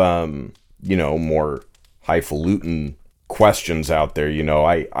of, more highfalutin questions out there,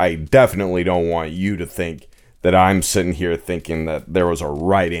 I definitely don't want you to think that I'm sitting here thinking that there was a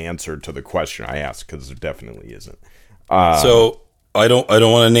right answer to the question I asked, because there definitely isn't. So I don't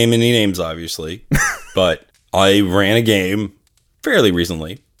want to name any names, obviously, but I ran a game fairly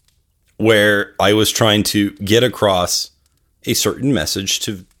recently where I was trying to get across a certain message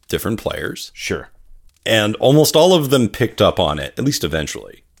to different players. Sure. And almost all of them picked up on it, at least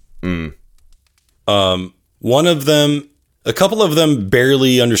eventually. A couple of them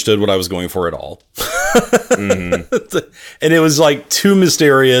barely understood what I was going for at all. Mm-hmm. And it was like too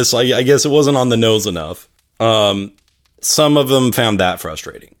mysterious. I guess it wasn't on the nose enough. Some of them found that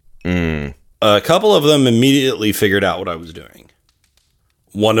frustrating. A couple of them immediately figured out what I was doing.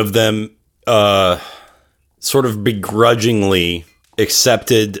 One of them sort of begrudgingly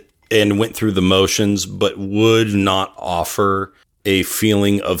accepted and went through the motions, but would not offer a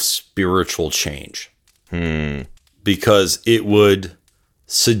feeling of spiritual change. Because it would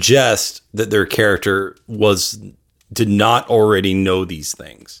suggest that their character did not already know these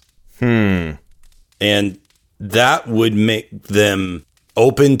things. And that would make them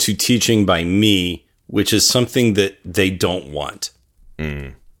open to teaching by me, which is something that they don't want.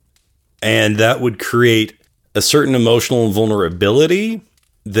 And that would create a certain emotional vulnerability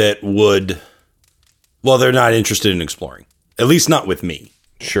that they're not interested in exploring. At least not with me.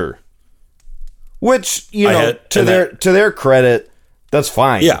 Sure. Which, to their credit, that's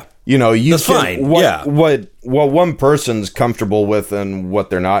fine. Yeah. That's fine. What one person's comfortable with and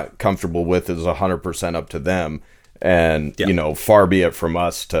what they're not comfortable with is 100% up to them. And, far be it from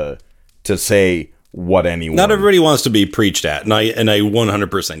us to say what anyone... Not everybody wants to be preached at, and I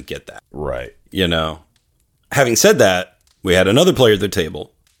 100% get that. Right. Having said that, we had another player at the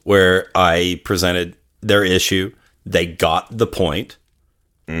table where I presented their issue. They got the point.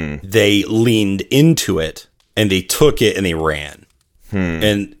 They leaned into it, and they took it, and they ran.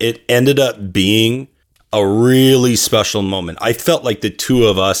 And it ended up being a really special moment. I felt like the two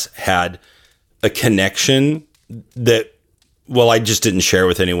of us had a connection that, I just didn't share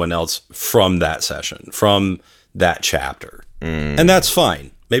with anyone else from that session, from that chapter. And that's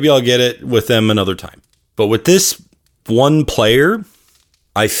fine. Maybe I'll get it with them another time. But with this one player,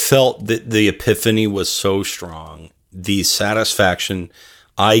 I felt that the epiphany was so strong. The satisfaction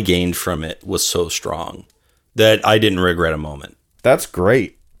I gained from it was so strong that I didn't regret a moment. That's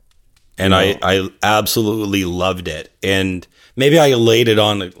great. And I absolutely loved it. And maybe I laid it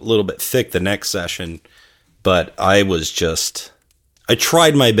on a little bit thick the next session, but I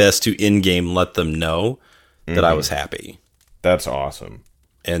tried my best to in-game let them know that I was happy. That's awesome.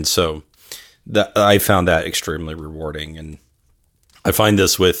 And so I found that extremely rewarding. And I find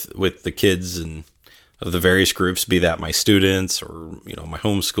this with the kids and of the various groups, be that my students or, my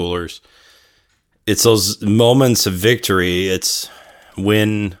homeschoolers. It's those moments of victory. It's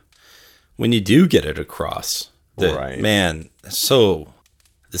when you do get it across that, right. Man, it's the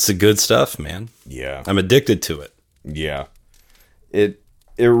good stuff, man. Yeah. I'm addicted to it. Yeah. It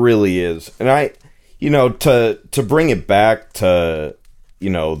really is. And I, to bring it back to,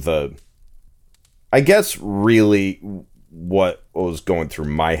 I guess really what was going through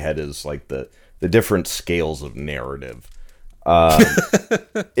my head is like the different scales of narrative. But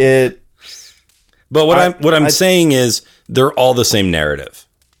what I'm saying is they're all the same narrative,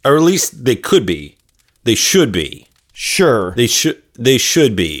 or at least they could be. They should be. Sure. They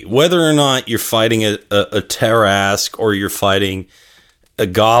should be. Whether or not you're fighting a Tarrasque or you're fighting a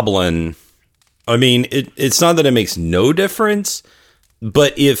goblin, I mean, it's not that it makes no difference,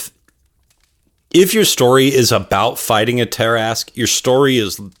 but if if your story is about fighting a Tarrasque, your story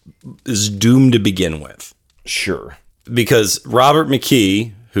is doomed to begin with. Sure. Because Robert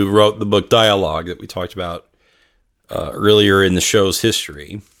McKee, who wrote the book Dialogue that we talked about earlier in the show's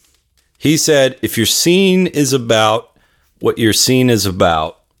history, he said, if your scene is about what your scene is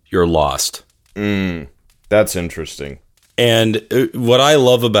about, you're lost. That's interesting. And what I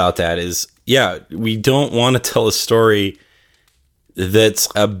love about that is, yeah, we don't want to tell a story that's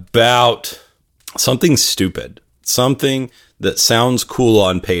about something stupid, something that sounds cool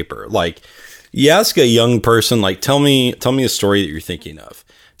on paper. Like, you ask a young person, like, tell me a story that you're thinking of.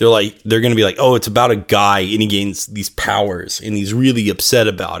 They're going to be like, oh, it's about a guy and he gains these powers and he's really upset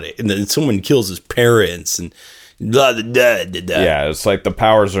about it. And then someone kills his parents and blah, blah, blah, blah, blah. Yeah, it's like the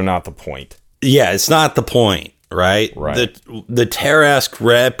powers are not the point. Yeah, it's not the point, right? Right. The Tarrasque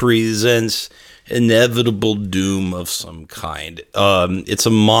represents inevitable doom of some kind. It's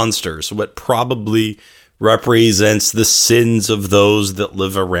a monster, so it probably represents the sins of those that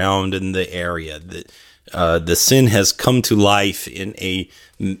live around in the area. The sin has come to life in a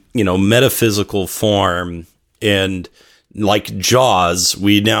metaphysical form, and like Jaws,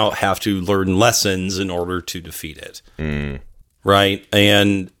 we now have to learn lessons in order to defeat it. Right?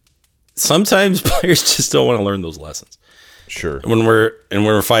 And sometimes players just don't want to learn those lessons. Sure. When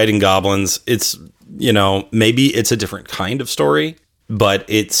we're fighting goblins, it's, maybe it's a different kind of story, but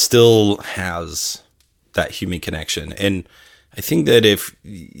it still has that human connection. And I think that if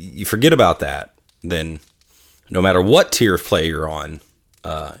you forget about that, then no matter what tier of play you're on,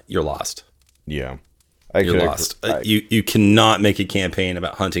 you're lost. Yeah. You're lost. You cannot make a campaign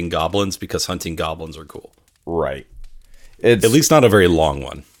about hunting goblins because hunting goblins are cool. Right. At least not a very long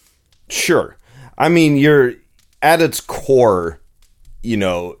one. Sure. I mean, you're at its core,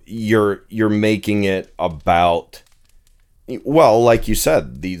 you're making it about, well, like you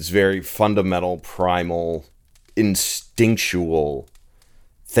said, these very fundamental, primal, instinctual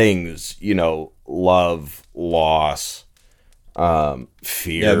things, love, loss,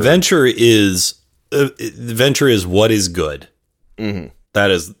 fear. Yeah, adventure is what is good. Mm-hmm.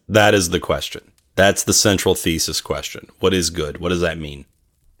 That is the question. That's the central thesis question. What is good? What does that mean?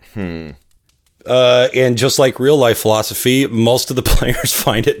 And just like real life philosophy, most of the players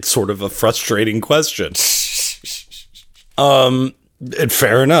find it sort of a frustrating question. And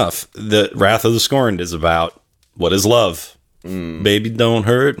fair enough. The Wrath of the Scorned is about what is love. Baby, don't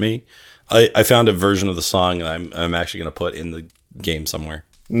hurt me. I found a version of the song that I'm actually going to put in the game somewhere.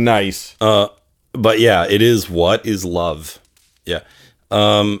 Nice. But yeah, it is what is love. Yeah.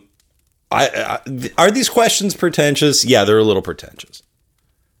 Are these questions pretentious? Yeah, they're a little pretentious.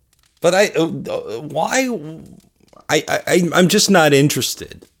 But I'm just not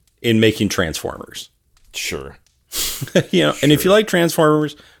interested in making Transformers. Sure. And if you like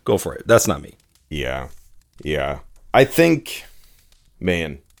Transformers, go for it. That's not me. Yeah. I think,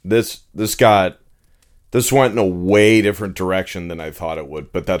 man, this went in a way different direction than I thought it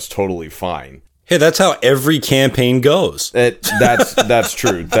would, but that's totally fine. Hey, that's how every campaign goes. That's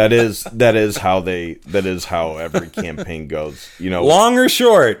true. That is how every campaign goes. Long or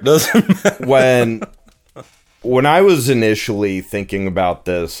short, doesn't matter. When I was initially thinking about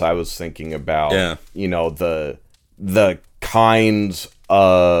this, I was thinking about the kinds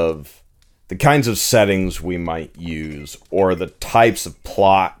of settings we might use, or the types of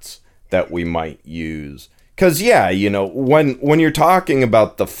plots that we might use. Because when you're talking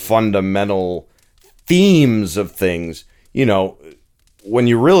about the fundamental themes of things, when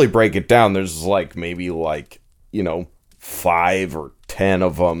you really break it down, there's maybe 5 or 10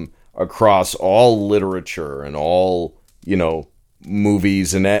 of them across all literature and all,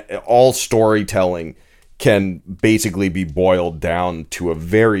 movies, and all storytelling can basically be boiled down to a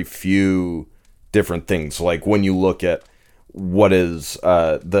very few different things. Like when you look at what is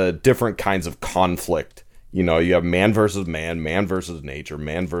the different kinds of conflict. You have man versus man versus nature,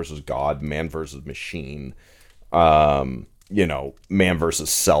 man versus God, man versus machine, man versus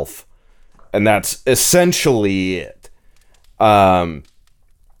self. And that's essentially it. I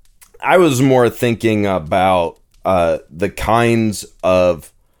was more thinking about the kinds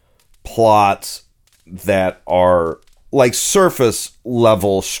of plots that are like surface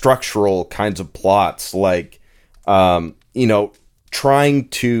level structural kinds of plots, like, trying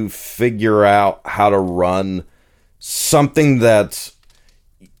to figure out how to run something that's,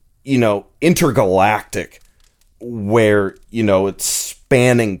 intergalactic, where, it's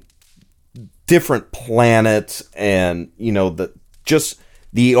spanning different planets, and,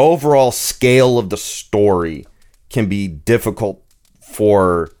 the overall scale of the story can be difficult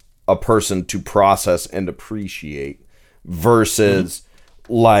for a person to process and appreciate, versus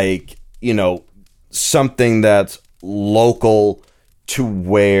something that's local to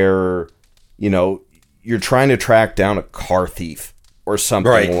where, you know, you're trying to track down a car thief or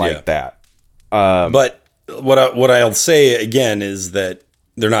something like that. But what I'll say again is that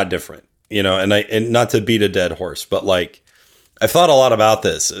they're not different, you know, and not to beat a dead horse, but like I've thought a lot about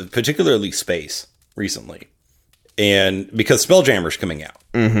this, particularly space recently, and because Spelljammer's coming out,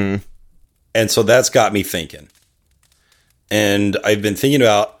 and so that's got me thinking. And I've been thinking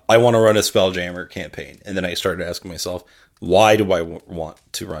about I want to run a Spelljammer campaign, and then I started asking myself, why do I want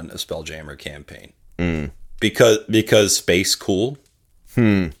to run a Spelljammer campaign? Because space cool?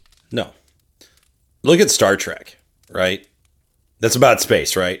 No. Look at Star Trek, right? That's about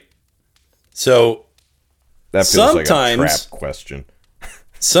space, right? So that feels like a trap question.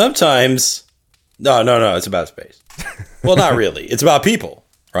 Sometimes, no, it's about space. Well, not really. It's about people,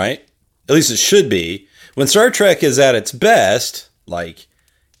 right? At least it should be. When Star Trek is at its best, like,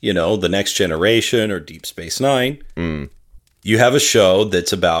 you know, The Next Generation or Deep Space Nine, you have a show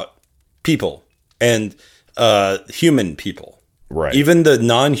that's about people and human people. Right. Even the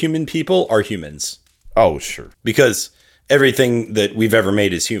non-human people are humans. Oh, sure. Because everything that we've ever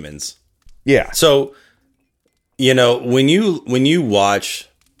made is humans. Yeah. So, you know, when you watch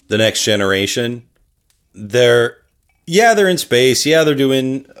The Next Generation, they're in space. Yeah, they're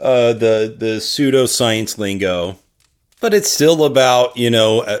doing the pseudoscience lingo, but it's still about, you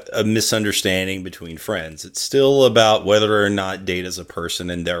know, a misunderstanding between friends. It's still about whether or not Data's a person,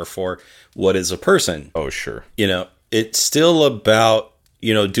 and therefore what is a person. Oh, sure. You know, it's still about,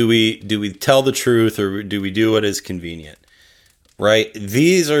 you know, do we tell the truth or do we do what is convenient? Right?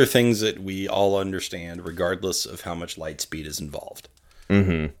 These are things that we all understand regardless of how much light speed is involved.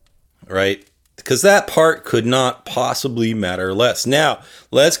 Right? Because that part could not possibly matter less. Now,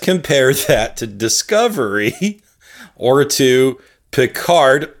 let's compare that to Discovery or to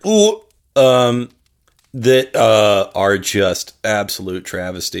Picard, that are just absolute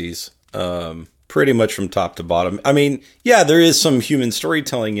travesties, pretty much from top to bottom. I mean, yeah, there is some human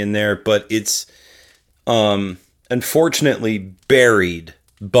storytelling in there, but it's unfortunately buried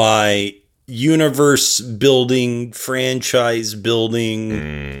by universe building, franchise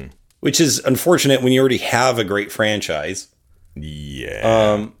building, which is unfortunate when you already have a great franchise.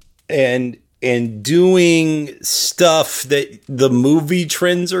 Yeah. And doing stuff that the movie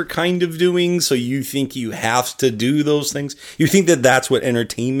trends are kind of doing, so you think you have to do those things. You think that that's what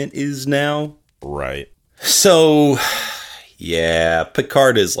entertainment is now. Right. So, yeah,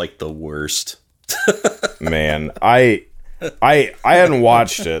 Picard is like the worst. Man, I hadn't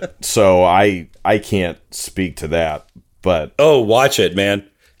watched it, so I can't speak to that. But watch it, man.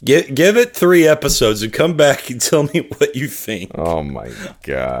 Give it 3 episodes and come back and tell me what you think. Oh my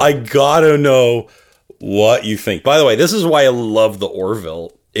God. I gotta know what you think. By the way, this is why I love the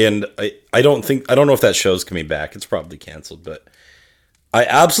Orville. And I don't know if that show's coming back. It's probably canceled, but I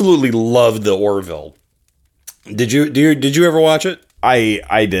absolutely love the Orville. Did you ever watch it?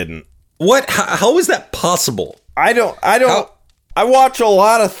 I didn't. What? How is that possible? I don't. I watch a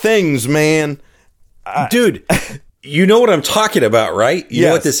lot of things, man. Dude, you know what I'm talking about, right? You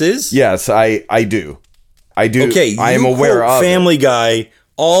know what this is? Yes, I do. I do. Okay, I am aware of Family Guy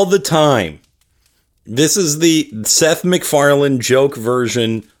all the time. This is the Seth MacFarlane joke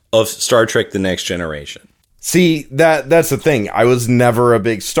version of Star Trek: The Next Generation. See, that's the thing. I was never a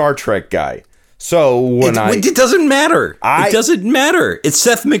big Star Trek guy. So it doesn't matter. It doesn't matter. It's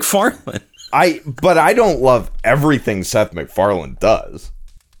Seth MacFarlane. But I don't love everything Seth MacFarlane does.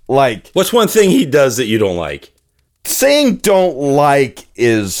 Like, what's one thing he does that you don't like? Saying don't like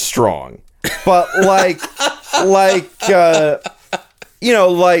is strong. But like Ted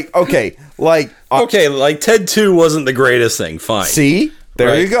 2 wasn't the greatest thing. Fine. See?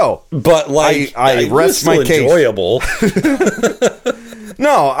 There you go. But like I rest my case. Enjoyable.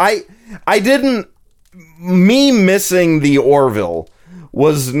 No, I didn't. Me missing the Orville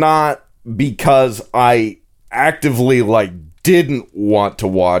was not because I actively didn't want to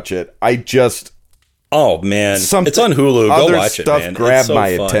watch it. I just it's on Hulu. Go watch it, man. Stuff grabbed my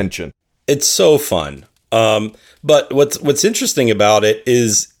attention. It's so fun. But what's interesting about it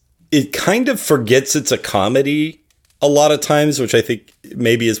is it kind of forgets it's a comedy a lot of times, which I think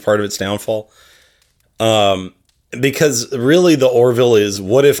maybe is part of its downfall. Because really the Orville is,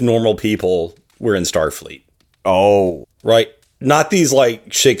 what if normal people were in Starfleet? Oh. Right? Not these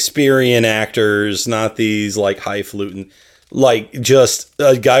Shakespearean actors, not these highfalutin, just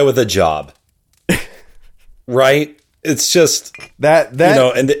a guy with a job. Right? It's just that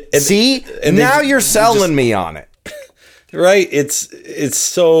now you're selling me on it. Right? It's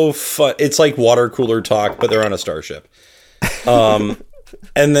so fun. It's like water cooler talk, but they're on a starship. And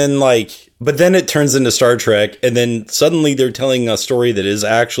then But then it turns into Star Trek, and then suddenly they're telling a story that is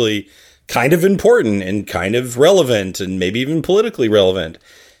actually kind of important and kind of relevant and maybe even politically relevant.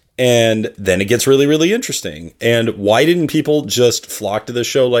 And then it gets really, really interesting. And why didn't people just flock to the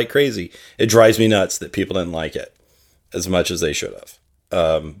show like crazy? It drives me nuts that people didn't like it as much as they should have.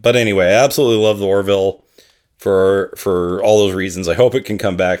 But anyway, I absolutely love the Orville for all those reasons. I hope it can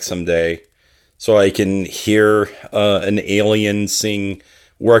come back someday so I can hear an alien sing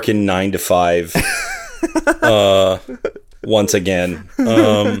working 9 to 5 once again.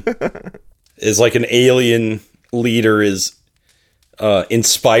 Is like an alien leader is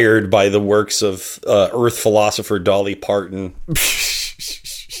inspired by the works of Earth philosopher Dolly Parton.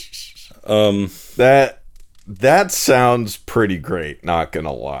 That sounds pretty great, not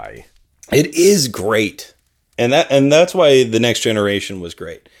gonna lie. It is great. And that's why The Next Generation was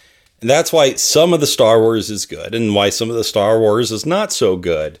great. And that's why some of the Star Wars is good and why some of the Star Wars is not so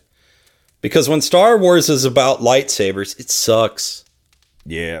good. Because when Star Wars is about lightsabers, it sucks.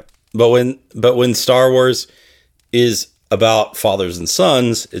 Yeah. But when Star Wars is about fathers and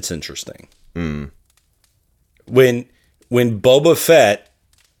sons, it's interesting. Mm. When Boba Fett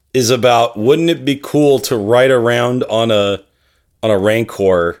is about, wouldn't it be cool to ride around on a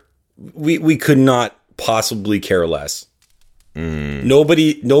Rancor, we could not possibly care less. Mm.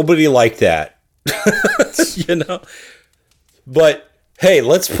 Nobody liked that. You know? But hey,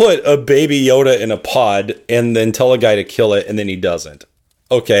 let's put a baby Yoda in a pod and then tell a guy to kill it and then he doesn't.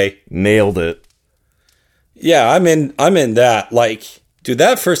 Okay. Nailed it. Yeah, I'm in that. Like, dude,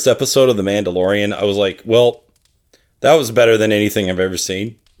 that first episode of The Mandalorian, I was like, well, that was better than anything I've ever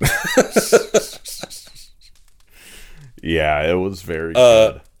seen. Yeah, it was very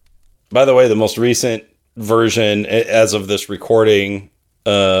good. By the way, the most recent version as of this recording,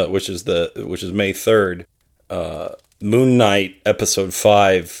 which is May 3rd, Moon Knight episode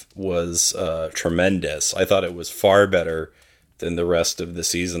 5 was tremendous. I thought it was far better than the rest of the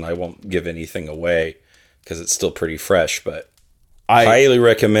season. I won't give anything away because it's still pretty fresh, but I highly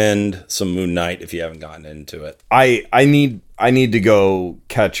recommend some Moon Knight if you haven't gotten into it. I need to go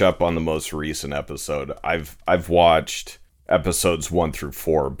catch up on the most recent episode. I've watched episodes 1 through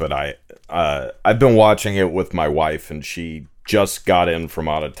 4, but I've been watching it with my wife, and she just got in from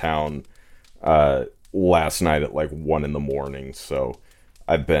out of town last night at like 1 a.m. So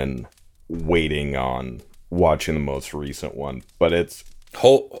I've been waiting on watching the most recent one, but it's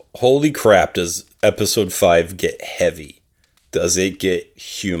holy crap. Does episode 5 get heavy? Does it get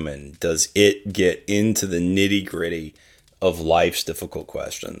human? Does it get into the nitty gritty of life's difficult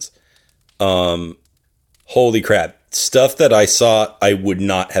questions? Holy crap. Stuff that I saw I would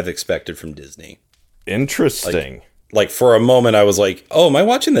not have expected from Disney. Interesting. Like for a moment I was like, oh, am I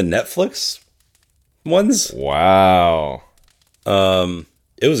watching the Netflix ones? Wow.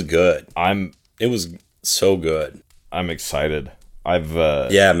 It was good. It was so good. I'm excited.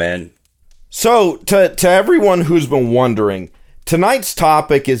 Yeah, man. So to everyone who's been wondering, tonight's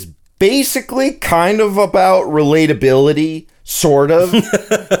topic is basically kind of about relatability, sort of,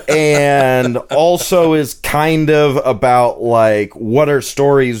 and also is kind of about like what are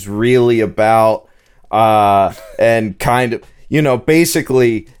stories really about, and kind of, you know,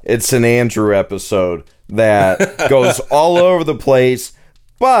 basically it's an Andrew episode that goes all over the place,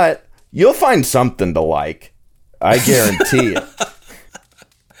 but you'll find something to like. I guarantee it.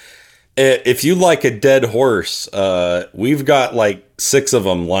 If you like a dead horse, we've got like 6 of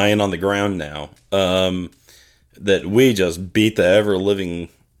them lying on the ground now, that we just beat the ever-living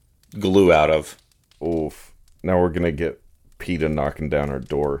glue out of. Oof. Now we're going to get PETA knocking down our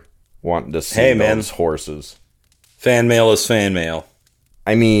door, wanting to see those horses. Fan mail is fan mail.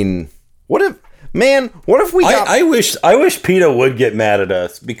 I mean, what if we got... I wish PETA would get mad at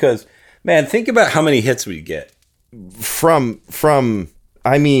us, because, man, think about how many hits we get. From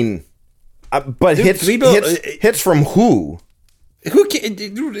I mean... but dude, hits from who? Who can,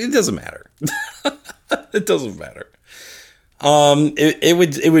 it doesn't matter. It doesn't matter.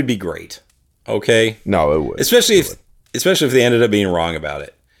 It would be great. Okay. No, it would. Especially if they ended up being wrong about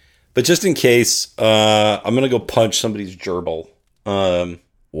it. But just in case, I'm gonna go punch somebody's gerbil.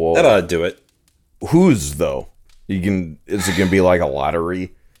 That ought to do it. Whose though? Is it gonna be like a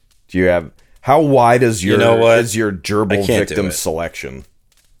lottery? Do you have how wide is your gerbil victim selection?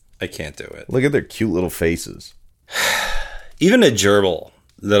 I can't do it. Look at their cute little faces. Even a gerbil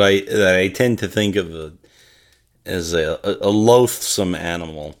that I tend to think of as a loathsome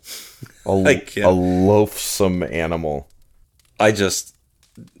animal. A loathsome animal.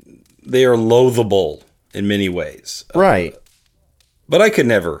 They are loathable in many ways. Right. But I could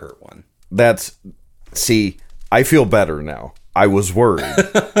never hurt one. See, I feel better now. I was worried.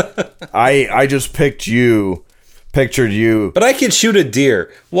 I just pictured you. But I could shoot a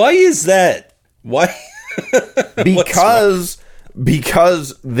deer. Why is that? Why? because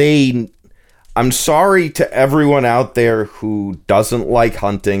I'm sorry to everyone out there who doesn't like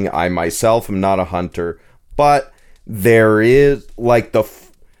hunting. I myself am not a hunter, but there is, like, the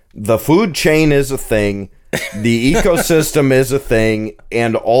food chain is a thing, the ecosystem is a thing,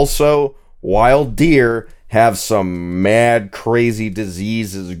 and also wild deer have some mad crazy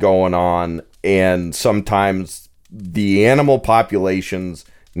diseases going on, and sometimes the animal populations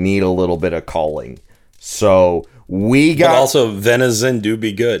need a little bit of culling. So we got... But also, venison do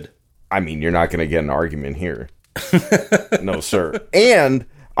be good. I mean, you're not going to get an argument here. No, sir. And,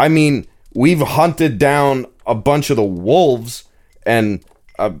 I mean, we've hunted down a bunch of the wolves, and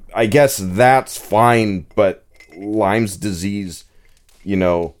I guess that's fine, but Lyme's disease, you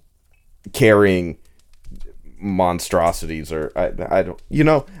know, carrying monstrosities, or I don't, you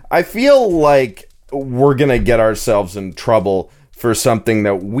know, I feel like we're going to get ourselves in trouble for something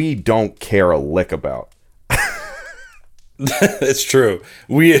that we don't care a lick about. It's true.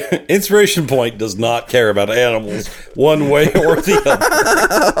 Inspiration Point does not care about animals one way or the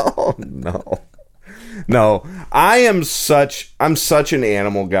other. Oh, no. I'm such an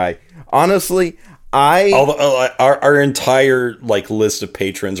animal guy. Honestly, our entire like list of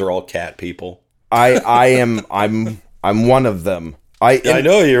patrons are all cat people. I'm one of them. I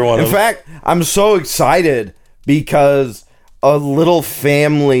know you're one of them. In fact, I'm so excited because a little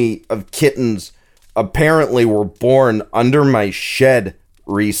family of kittens apparently were born under my shed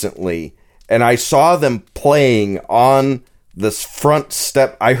recently, and I saw them playing on this front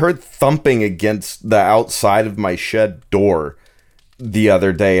step. I heard thumping against the outside of my shed door the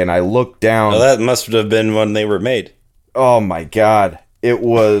other day, and I looked down. Well, that must have been when they were made. Oh my God. It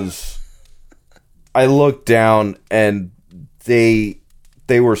was... I looked down, and they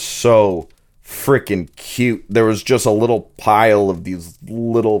were so freaking cute. There was just a little pile of these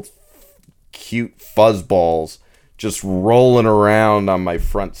little cute fuzzballs just rolling around on my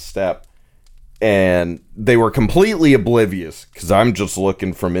front step, and they were completely oblivious because I'm just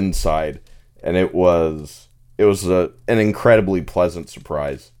looking from inside, and it was an incredibly pleasant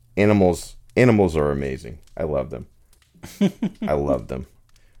surprise. Animals are amazing. I love them. I love them.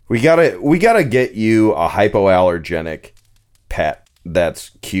 We gotta get you a hypoallergenic pet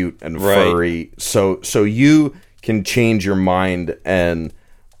that's cute and furry, right, so you can change your mind and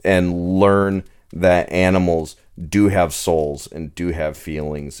learn that animals do have souls and do have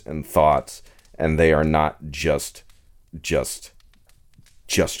feelings and thoughts, and they are not just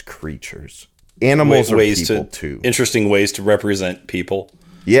creatures. Animals are people too. Interesting ways to represent people.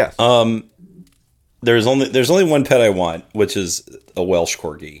 Yes. There's only one pet I want, which is a Welsh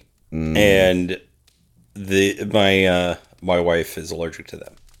Corgi, and my wife is allergic to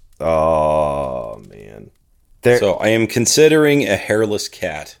them. Oh man! So I am considering a hairless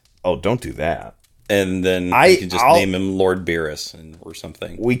cat. Oh, don't do that. And then you can just name him Lord Beerus or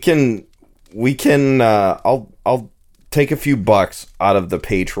something. We can. I'll take a few bucks out of the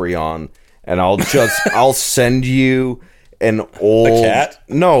Patreon, and I'll send you an old... A cat?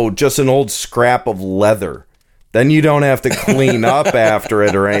 No, just an old scrap of leather. Then you don't have to clean up after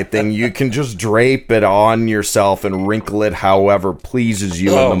it or anything. You can just drape it on yourself and wrinkle it however pleases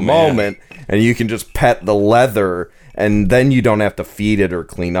you in the moment. And you can just pet the leather, and then you don't have to feed it or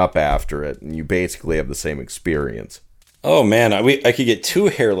clean up after it. And you basically have the same experience. Oh, man. I could get 2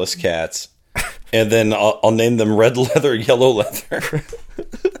 hairless cats, and then I'll name them Red Leather, Yellow Leather.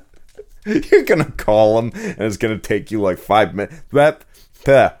 You're going to call them, and it's going to take you like 5 minutes.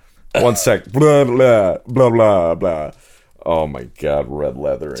 1 sec. Blah, blah, blah, blah, blah. Oh, my God. Red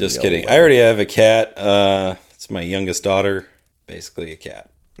Leather. Just kidding. Leather. I already have a cat. It's my youngest daughter. Basically a cat.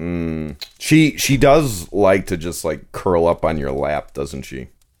 She does like to just like curl up on your lap, doesn't she?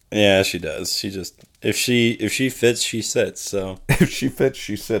 Yeah, she does. She just if she fits, she sits. So if she fits,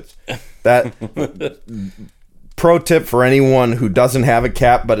 she sits. That pro tip for anyone who doesn't have a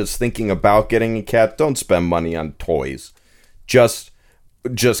cat but is thinking about getting a cat: don't spend money on toys. Just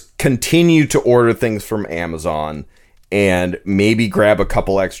continue to order things from Amazon, and maybe grab a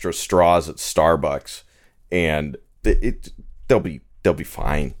couple extra straws at Starbucks, and they'll be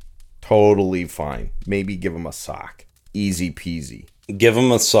fine. Totally fine. Maybe give them a sock. Easy peasy. Give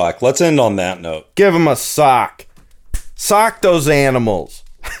them a sock. Let's end on that note. Give them a sock. Sock those animals.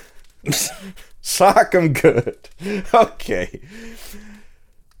 Sock them good. Okay.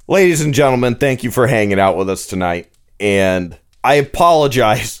 Ladies and gentlemen, thank you for hanging out with us tonight. And I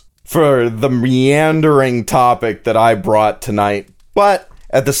apologize for the meandering topic that I brought tonight. But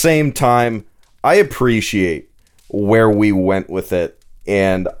at the same time, I appreciate where we went with it,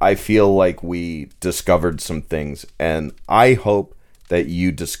 and I feel like we discovered some things, and I hope that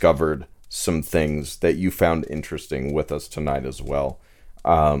you discovered some things that you found interesting with us tonight as well.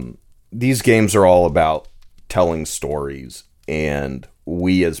 These games are all about telling stories, and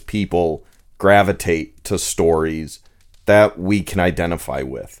we as people gravitate to stories that we can identify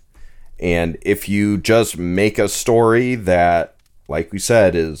with. And if you just make a story that, like we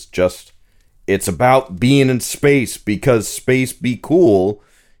said, is just, it's about being in space because space be cool,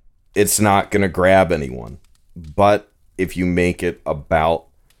 it's not going to grab anyone. But if you make it about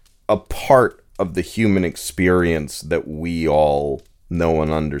a part of the human experience that we all know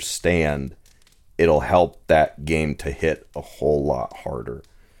and understand, it'll help that game to hit a whole lot harder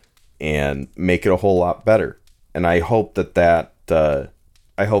and make it a whole lot better. And I hope that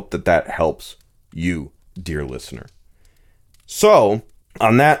helps you, dear listener. So,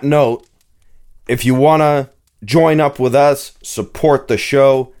 on that note, if you want to join up with us, support the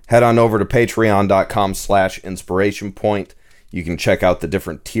show, head on over to patreon.com/inspirationpoint. You can check out the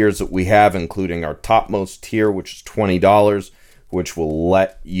different tiers that we have, including our topmost tier, which is $20, which will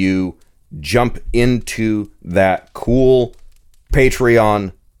let you jump into that cool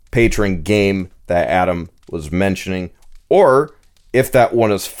Patreon patron game that Adam was mentioning. Or if that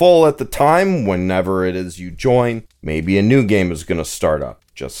one is full at the time, whenever it is you join, maybe a new game is going to start up.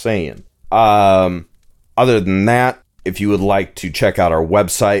 Just saying. Other than that, if you would like to check out our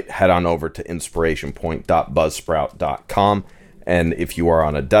website, head on over to inspirationpoint.buzzsprout.com. And if you are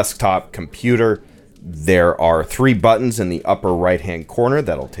on a desktop computer, there are 3 buttons in the upper right-hand corner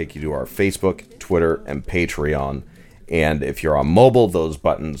that'll take you to our Facebook, Twitter, and Patreon. And if you're on mobile, those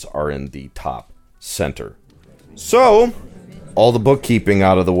buttons are in the top center. So, all the bookkeeping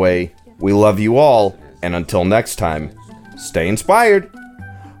out of the way, we love you all, and until next time, stay inspired.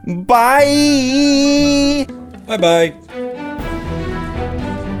 Bye! Bye-bye.